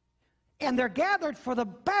 And they're gathered for the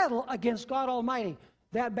battle against God Almighty.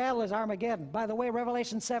 That battle is Armageddon. By the way,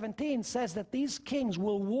 Revelation 17 says that these kings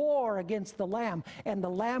will war against the Lamb, and the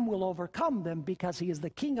Lamb will overcome them because he is the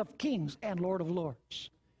King of kings and Lord of lords.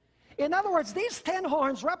 In other words, these 10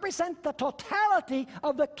 horns represent the totality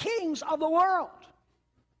of the kings of the world.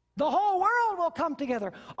 The whole world will come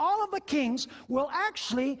together. All of the kings will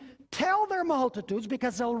actually tell their multitudes,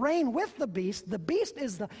 because they'll reign with the beast. The beast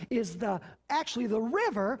is actually the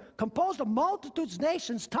river composed of multitudes,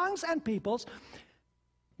 nations, tongues, and peoples.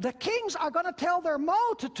 The kings are going to tell their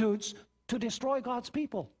multitudes to destroy God's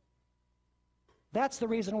people. That's the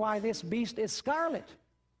reason why this beast is scarlet.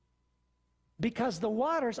 Because the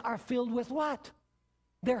waters are filled with what?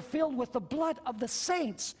 They're filled with the blood of the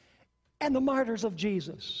saints and the martyrs of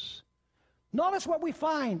Jesus. Notice what we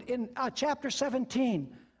find in chapter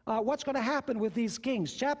 17. What's going to happen with these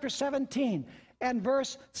kings? Chapter 17 and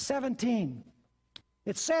verse 17.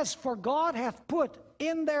 It says, "For God hath put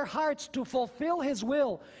in their hearts to fulfill his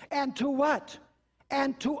will." And to what?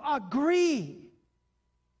 And to agree.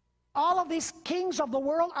 All of these kings of the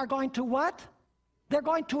world are going to what? They're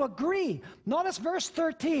going to agree. Notice verse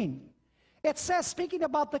 13. It says, speaking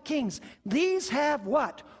about the kings, "These have"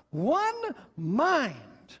 what? "One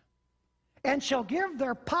mind, and shall give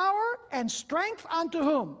their power and strength" unto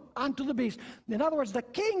whom? Unto the beast. In other words, the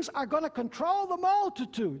kings are going to control the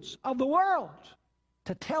multitudes of the world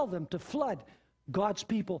to tell them to flood God's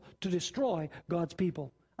people, to destroy God's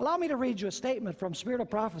people. Allow me to read you a statement from Spirit of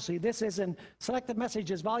Prophecy. This is in Selected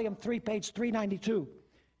Messages, Volume 3, page 392.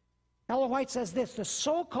 Ellen White says this: "The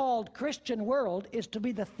so-called Christian world is to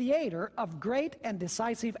be the theater of great and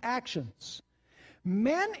decisive actions.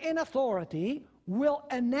 Men in authority will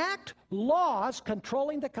enact laws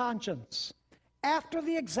controlling the conscience, after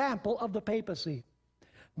the example of the papacy.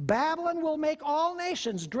 Babylon will make all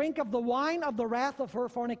nations drink of the wine of the wrath of her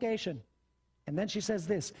fornication." And then she says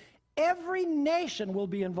this: "Every nation will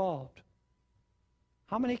be involved."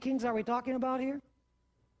 How many kings are we talking about here?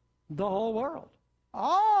 The whole world.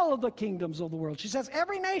 All of the kingdoms of the world. She says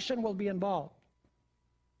every nation will be involved.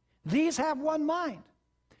 "These have one mind."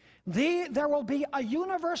 There will be a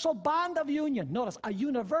universal bond of union. Notice, a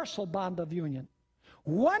universal bond of union.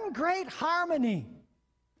 One great harmony.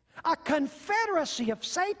 A confederacy of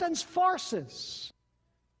Satan's forces.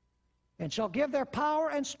 "And shall give their power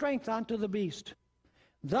and strength unto the beast.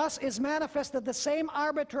 Thus is manifested the same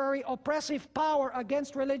arbitrary, oppressive power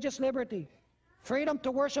against religious liberty, freedom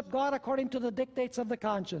to worship God according to the dictates of the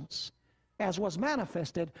conscience, as was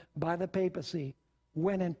manifested by the papacy,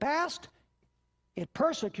 when in past it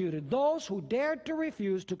persecuted those who dared to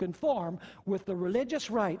refuse to conform with the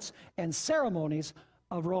religious rites and ceremonies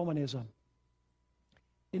of Romanism."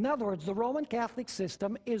 In other words, the Roman Catholic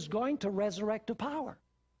system is going to resurrect to power,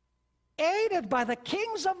 aided by the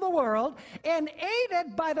kings of the world and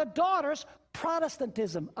aided by the daughters'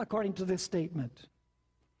 Protestantism, according to this statement.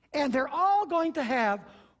 And they're all going to have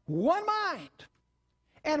one mind.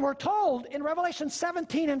 And we're told in Revelation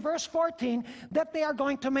 17 and verse 14 that they are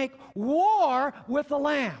going to make war with the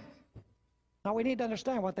Lamb. Now we need to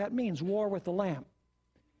understand what that means, war with the Lamb.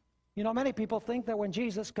 You know, many people think that when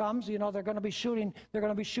Jesus comes, you know, they're going to be shooting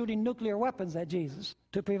nuclear weapons at Jesus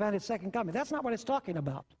to prevent his second coming. That's not what it's talking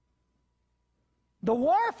about. The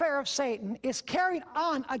warfare of Satan is carried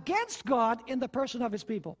on against God in the person of his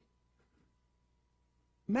people.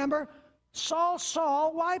 Remember, "Saul,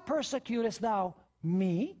 Saul, why persecutest thou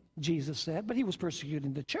me?" Jesus said, but he was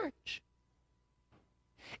persecuting the church.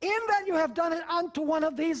 "In that you have done it unto one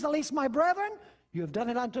of these, the least my brethren, you have done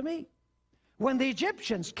it unto me." When the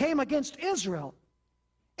Egyptians came against Israel,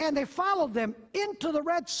 and they followed them into the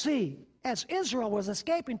Red Sea, as Israel was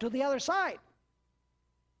escaping to the other side,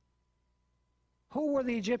 who were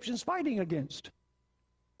the Egyptians fighting against?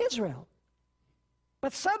 Israel.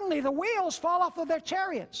 But suddenly the wheels fall off of their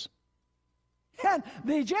chariots. And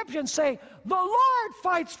the Egyptians say, "The Lord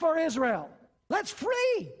fights for Israel. Let's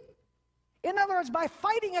flee." In other words, by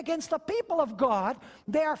fighting against the people of God,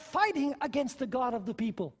 they are fighting against the God of the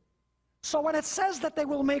people. So when it says that they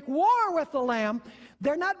will make war with the Lamb,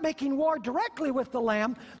 they're not making war directly with the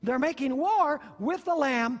Lamb. They're making war with the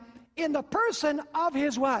Lamb in the person of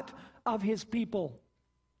his what? Of his people.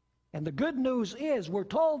 And the good news is, we're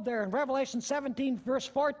told there in Revelation 17, verse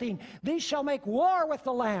 14, "These shall make war with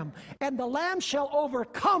the Lamb, and the Lamb shall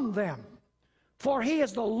overcome them. For he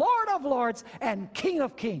is the Lord of lords and King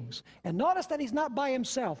of kings. And notice that he's not by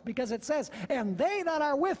himself, because it says, and they that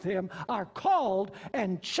are with him are called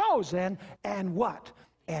and chosen and what?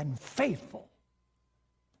 And faithful.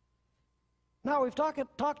 Now we've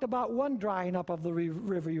talked about one drying up of the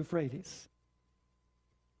river Euphrates.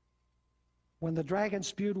 When the dragon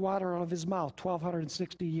spewed water out of his mouth,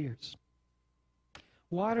 1,260 years.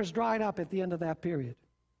 Waters dried up at the end of that period.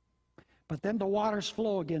 But then the waters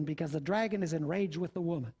flow again because the dragon is enraged with the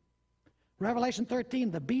woman. Revelation 13,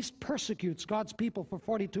 the beast persecutes God's people for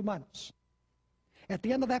 42 months. At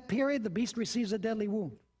the end of that period, the beast receives a deadly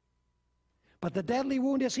wound. But the deadly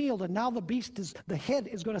wound is healed, and now the head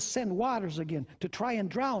is going to send waters again to try and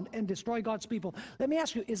drown and destroy God's people. Let me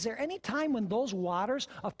ask you, is there any time when those waters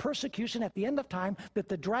of persecution at the end of time that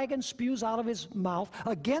the dragon spews out of his mouth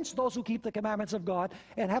against those who keep the commandments of God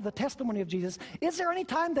and have the testimony of Jesus, is there any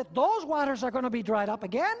time that those waters are going to be dried up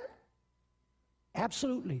again?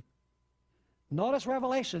 Absolutely. Notice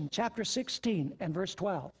Revelation chapter 16 and verse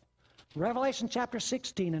 12. Revelation chapter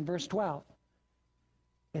 16 and verse 12.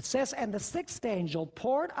 It says, and the sixth angel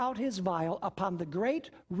poured out his vial upon the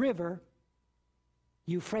great river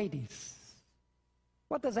Euphrates.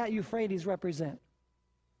 What does that Euphrates represent?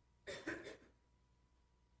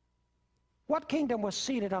 What kingdom was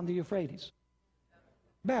seated on the Euphrates?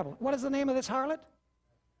 Babylon. What is the name of this harlot?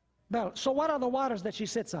 Babylon. So what are the waters that she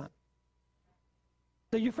sits on?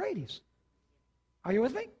 The Euphrates. Are you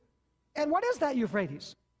with me? And what is that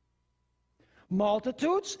Euphrates?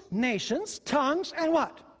 Multitudes, nations, tongues, and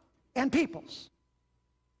what? And peoples.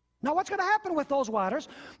 Now what's going to happen with those waters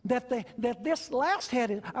that this last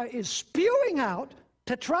head is spewing out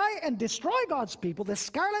to try and destroy God's people, the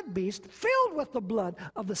scarlet beast filled with the blood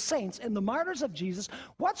of the saints and the martyrs of Jesus?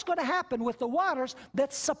 What's going to happen with the waters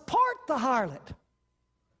that support the harlot?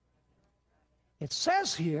 It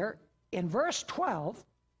says here in verse 12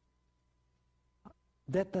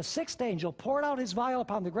 that the sixth angel poured out his vial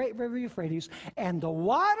upon the great river Euphrates, and the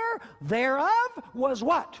water thereof was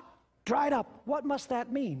what? Dried up. What must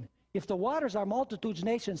that mean? If the waters are multitudes,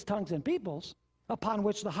 nations, tongues, and peoples, upon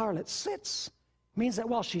which the harlot sits, means that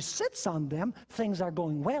while she sits on them, things are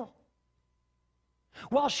going well.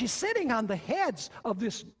 While she's sitting on the heads of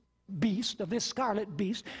this beast, of this scarlet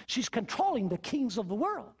beast, she's controlling the kings of the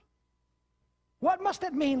world. What must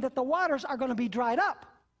it mean that the waters are going to be dried up?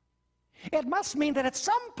 It must mean that at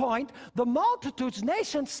some point, the multitudes,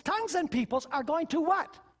 nations, tongues, and peoples are going to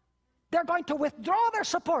what? They're going to withdraw their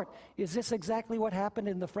support. Is this exactly what happened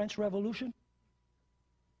in the French Revolution?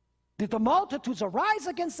 Did the multitudes arise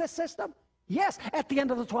against this system? Yes, at the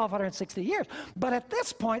end of the 1,260 years. But at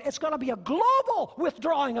this point, it's going to be a global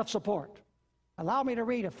withdrawing of support. Allow me to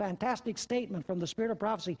read a fantastic statement from the Spirit of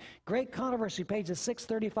Prophecy, Great Controversy, pages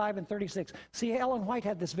 635 and 36. See, Ellen White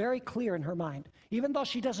had this very clear in her mind. Even though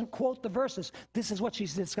she doesn't quote the verses, this is what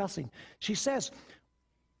she's discussing. She says,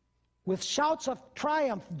 with shouts of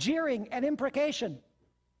triumph, jeering, and imprecation,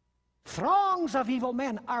 throngs of evil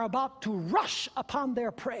men are about to rush upon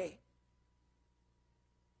their prey.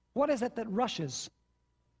 What is it that rushes?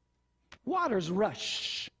 Waters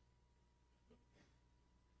rush.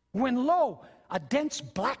 When lo, a dense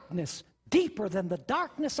blackness, deeper than the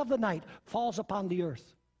darkness of the night, falls upon the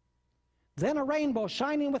earth. Then a rainbow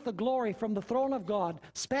shining with the glory from the throne of God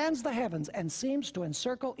spans the heavens and seems to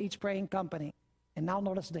encircle each praying company. And now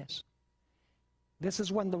notice this. This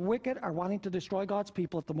is when the wicked are wanting to destroy God's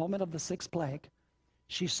people at the moment of the sixth plague.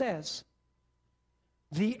 She says,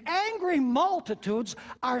 the angry multitudes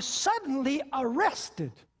are suddenly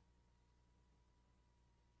arrested.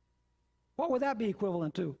 What would that be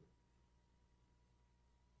equivalent to?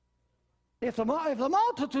 If the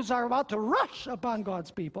multitudes are about to rush upon God's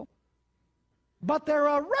people, but they're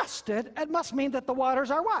arrested, it must mean that the waters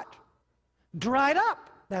are what? Dried up.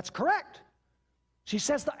 That's correct. She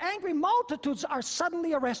says the angry multitudes are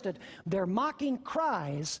suddenly arrested. Their mocking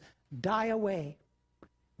cries die away.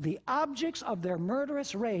 The objects of their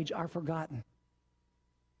murderous rage are forgotten.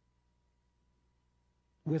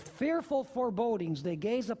 With fearful forebodings, they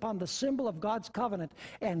gaze upon the symbol of God's covenant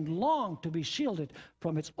and long to be shielded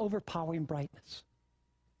from its overpowering brightness.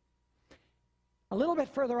 A little bit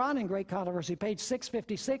further on in Great Controversy, page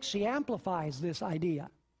 656, she amplifies this idea.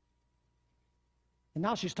 And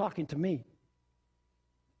now she's talking to me.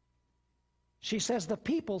 She says the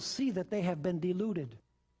people see that they have been deluded.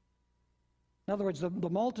 In other words, the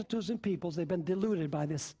multitudes and peoples, they've been deluded by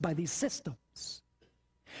these systems.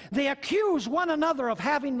 They accuse one another of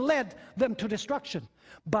having led them to destruction,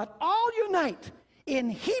 but all unite in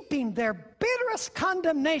heaping their bitterest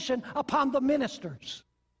condemnation upon the ministers.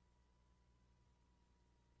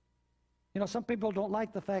 You know, some people don't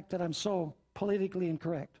like the fact that I'm so politically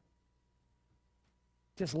incorrect.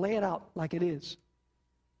 Just lay it out like it is.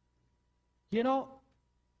 You know,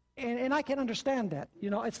 and I can understand that.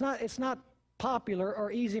 You know, it's not popular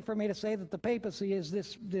or easy for me to say that the papacy is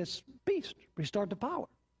this beast restored to power.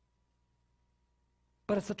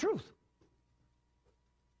 But it's the truth.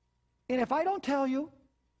 And if I don't tell you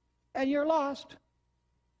and you're lost,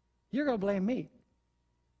 you're going to blame me.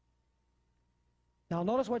 Now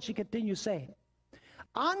notice what she continues saying.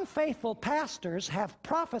 Unfaithful pastors have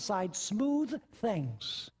prophesied smooth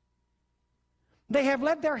things. They have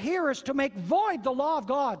led their hearers to make void the law of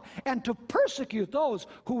God and to persecute those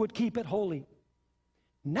who would keep it holy.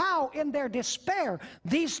 Now, in their despair,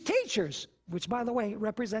 these teachers, which by the way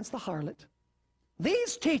represents the harlot,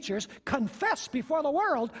 these teachers confess before the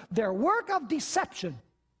world their work of deception.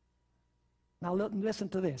 Now listen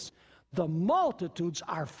to this. The multitudes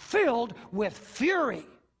are filled with fury.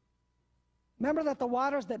 Remember that the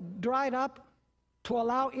waters that dried up to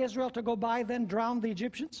allow Israel to go by then drowned the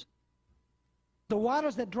Egyptians? The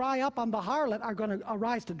waters that dry up on the harlot are going to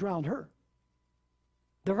arise to drown her.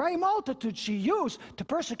 The very multitude she used to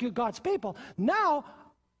persecute God's people now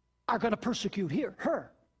are going to persecute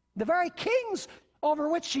her. The very kings over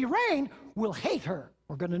which she reigned will hate her.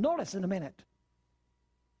 We're going to notice in a minute.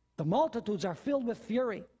 The multitudes are filled with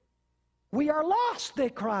fury. We are lost, they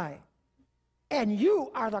cry, and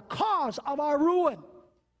you are the cause of our ruin.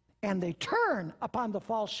 And they turn upon the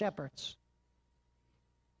false shepherds.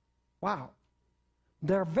 Wow.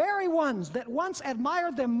 The very ones that once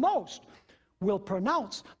admired them most will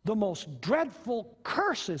pronounce the most dreadful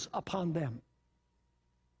curses upon them.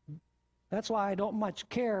 That's why I don't much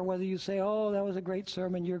care whether you say, oh, that was a great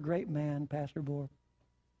sermon, you're a great man, Pastor Bohr.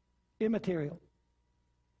 Immaterial.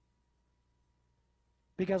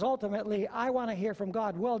 Because ultimately, I want to hear from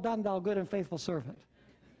God, well done, thou good and faithful servant.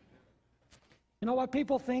 You know what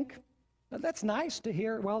people think? That's nice to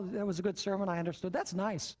hear. Well, that was a good sermon, I understood. That's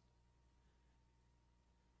nice.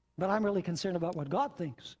 But I'm really concerned about what God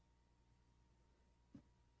thinks.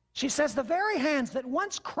 She says, the very hands that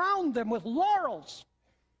once crowned them with laurels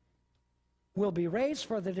will be raised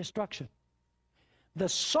for the destruction. The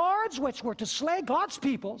swords which were to slay God's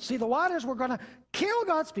people, see, the waters were going to kill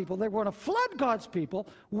God's people, they were going to flood God's people.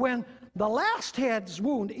 When the last head's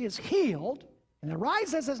wound is healed, and it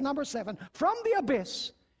rises as number 7, from the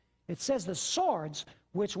abyss, it says the swords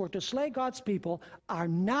which were to slay God's people are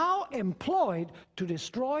now employed to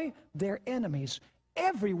destroy their enemies.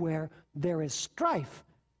 Everywhere there is strife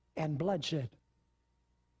and bloodshed.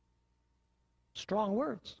 Strong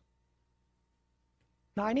words.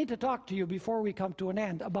 Now, I need to talk to you before we come to an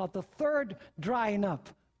end about the third drying up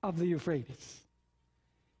of the Euphrates.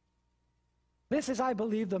 This is, I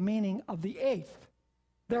believe, the meaning of the 8th.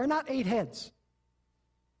 There are not 8 heads.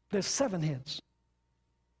 There's 7 heads.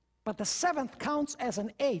 But the 7th counts as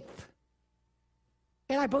an 8th.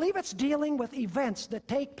 And I believe it's dealing with events that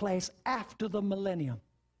take place after the millennium.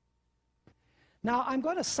 Now, I'm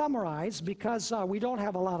going to summarize because we don't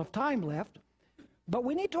have a lot of time left. But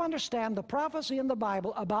we need to understand the prophecy in the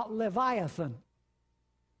Bible about Leviathan.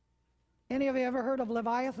 Any of you ever heard of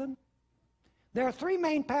Leviathan? There are 3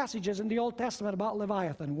 main passages in the Old Testament about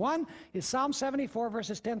Leviathan. One is Psalm 74,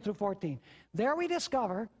 verses 10 through 14. There we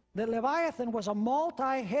discover that Leviathan was a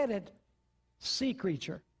multi-headed sea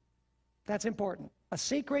creature. That's important. A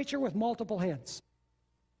sea creature with multiple heads.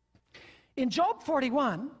 In Job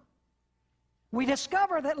 41, we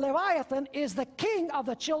discover that Leviathan is the king of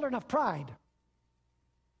the children of pride.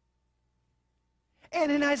 And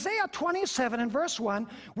in Isaiah 27 and verse 1,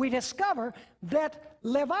 we discover that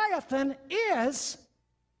Leviathan is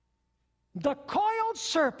the coiled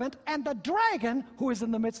serpent and the dragon who is in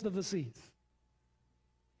the midst of the seas.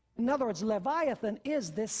 In other words, Leviathan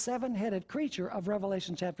is this 7-headed creature of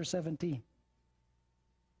Revelation chapter 17.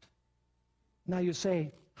 Now you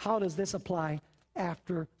say, how does this apply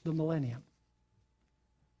after the millennium?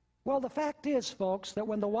 Well, the fact is, folks, that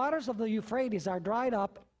when the waters of the Euphrates are dried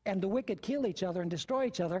up and the wicked kill each other and destroy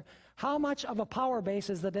each other, how much of a power base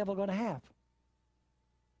is the devil going to have?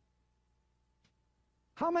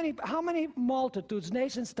 How many multitudes,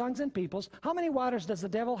 nations, tongues, and peoples, how many waters does the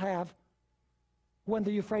devil have when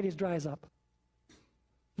the Euphrates dries up?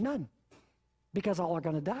 None. Because all are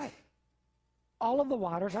going to die. All of the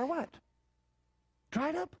waters are what?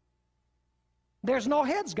 Dried up. There's no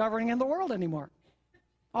heads governing in the world anymore.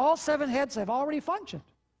 All 7 heads have already functioned.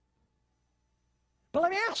 But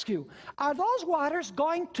let me ask you, are those waters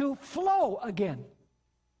going to flow again?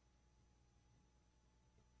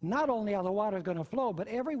 Not only are the waters going to flow, but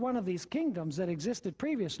every one of these kingdoms that existed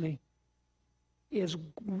previously is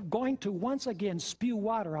going to once again spew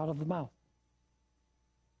water out of the mouth.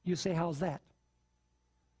 You say, how's that?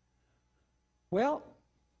 Well,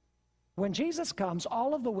 when Jesus comes,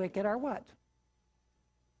 all of the wicked are what?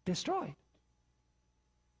 Destroyed.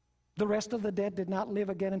 The rest of the dead did not live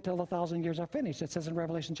again until the 1,000 years are finished. It says in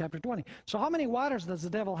Revelation chapter 20. So how many waters does the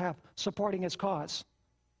devil have supporting his cause?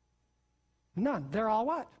 None. They're all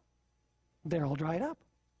what? They're all dried up.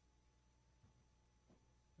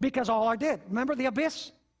 Because all are dead. Remember the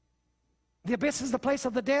abyss? The abyss is the place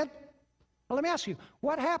of the dead. Well, let me ask you,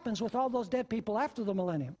 what happens with all those dead people after the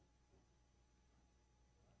millennium?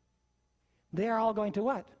 They are all going to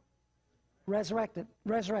what? Resurrect.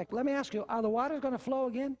 Let me ask you, are the waters going to flow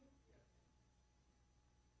again?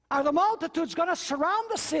 Are the multitudes going to surround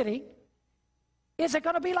the city? Is it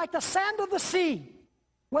going to be like the sand of the sea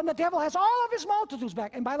when the devil has all of his multitudes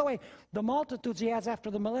back? And by the way, the multitudes he has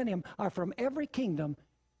after the millennium are from every kingdom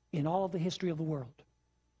in all of the history of the world.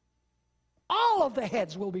 All of the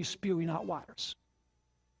heads will be spewing out waters.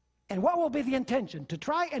 And what will be the intention? To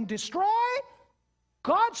try and destroy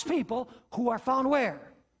God's people who are found where?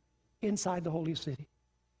 Inside the holy city.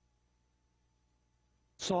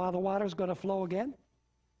 So are the waters going to flow again?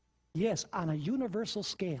 Yes, on a universal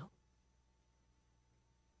scale.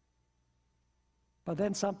 But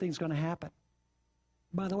then something's going to happen.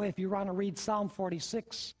 By the way, if you want to read Psalm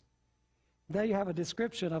 46, there you have a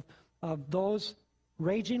description of those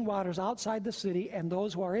raging waters outside the city and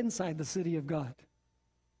those who are inside the city of God.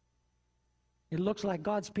 It looks like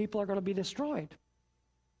God's people are going to be destroyed.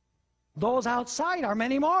 Those outside are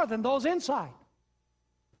many more than those inside.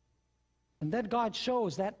 And then God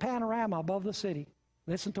shows that panorama above the city.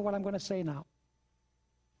 Listen to what I'm going to say now.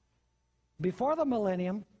 Before the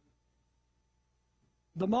millennium,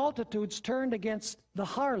 the multitudes turned against the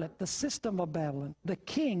harlot, the system of Babylon. The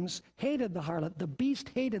kings hated the harlot. The beast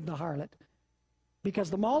hated the harlot. Because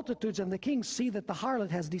the multitudes and the kings see that the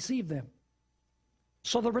harlot has deceived them.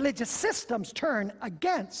 So the religious systems turn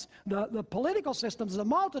against, the political systems, the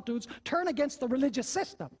multitudes turn against the religious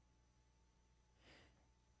system.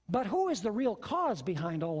 But who is the real cause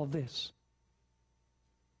behind all of this?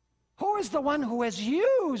 Who is the one who has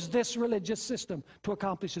used this religious system to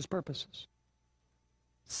accomplish his purposes?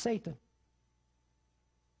 Satan.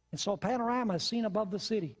 And so a panorama is seen above the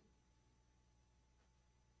city,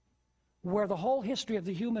 where the whole history of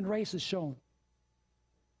the human race is shown.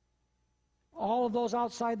 All of those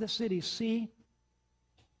outside the city see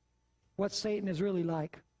what Satan is really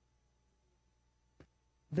like.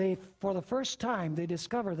 For the first time, they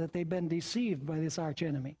discover that they've been deceived by this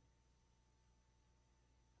archenemy.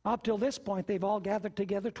 Up till this point, they've all gathered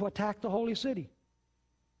together to attack the holy city,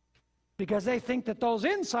 because they think that those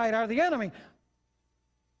inside are the enemy,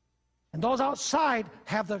 and those outside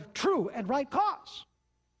have the true and right cause.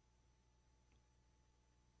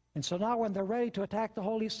 And so now when they're ready to attack the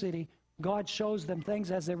holy city, God shows them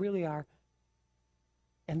things as they really are.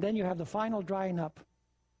 And then you have the final drying up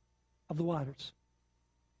of the waters.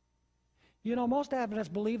 You know, most Adventists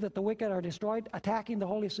believe that the wicked are destroyed attacking the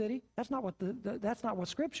holy city. That's not what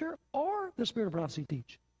Scripture or the Spirit of prophecy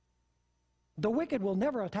teach. The wicked will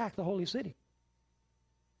never attack the holy city.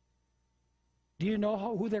 Do you know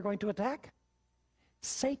who they're going to attack?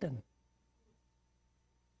 Satan.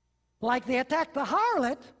 Like they attacked the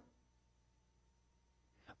harlot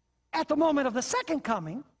at the moment of the second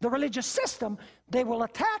coming, the religious system, they will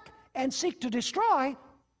attack and seek to destroy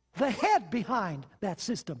the head behind that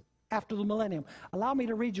system after the millennium. Allow me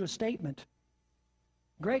to read you a statement.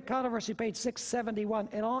 Great Controversy, page 671.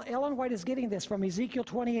 And Ellen White is getting this from Ezekiel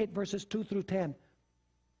 28, verses 2 through 10.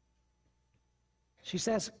 She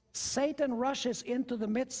says, Satan rushes into the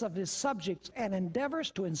midst of his subjects and endeavors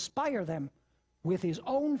to inspire them with his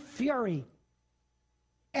own fury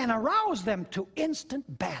and arouse them to instant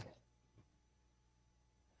battle.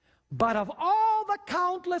 But of all the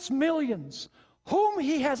countless millions whom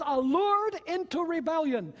he has allured into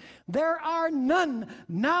rebellion, there are none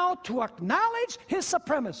now to acknowledge his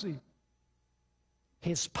supremacy.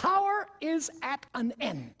 His power is at an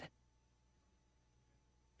end.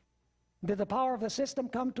 Did the power of the system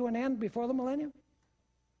come to an end before the millennium?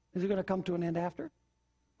 Is it going to come to an end after?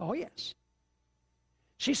 Oh, yes.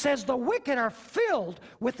 She says the wicked are filled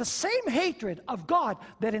with the same hatred of God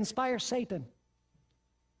that inspires Satan.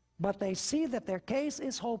 But they see that their case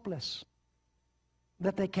is hopeless,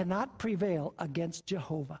 that they cannot prevail against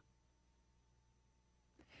Jehovah.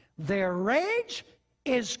 Their rage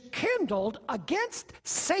is kindled against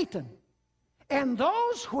Satan and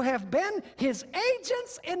those who have been his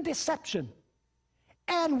agents in deception.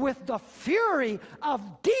 And with the fury of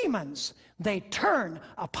demons, they turn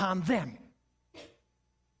upon them.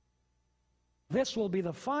 This will be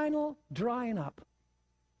the final drying up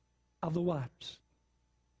of the waters.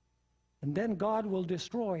 And then God will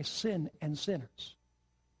destroy sin and sinners.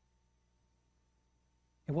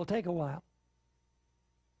 It will take a while.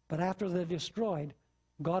 But after they're destroyed,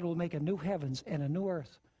 God will make a new heavens and a new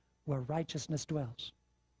earth where righteousness dwells.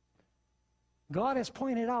 God has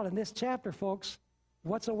pointed out in this chapter, folks,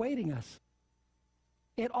 what's awaiting us.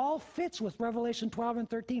 It all fits with Revelation 12 and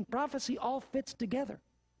 13. Prophecy all fits together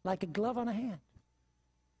like a glove on a hand.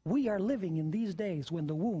 We are living in these days when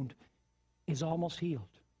the wound is almost healed.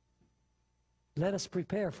 Let us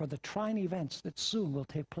prepare for the trying events that soon will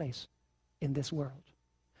take place in this world.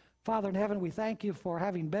 Father in heaven, we thank you for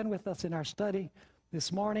having been with us in our study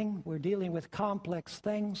this morning. We're dealing with complex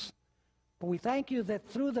things. But we thank you that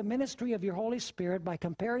through the ministry of your Holy Spirit, by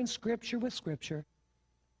comparing Scripture with Scripture,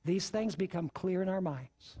 these things become clear in our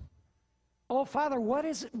minds. Oh, Father, what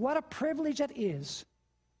a privilege it is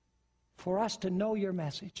for us to know your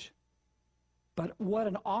message. But what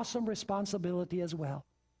an awesome responsibility as well,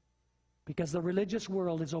 because the religious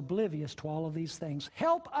world is oblivious to all of these things.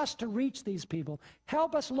 Help us to reach these people.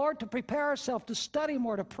 Help us, Lord, to prepare ourselves to study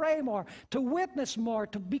more, to pray more, to witness more,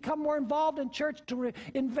 to become more involved in church, to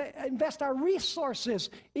invest our resources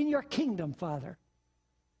in your kingdom, Father.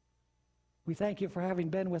 We thank you for having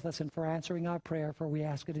been with us and for answering our prayer, for we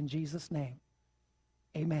ask it in Jesus' name.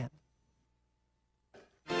 Amen.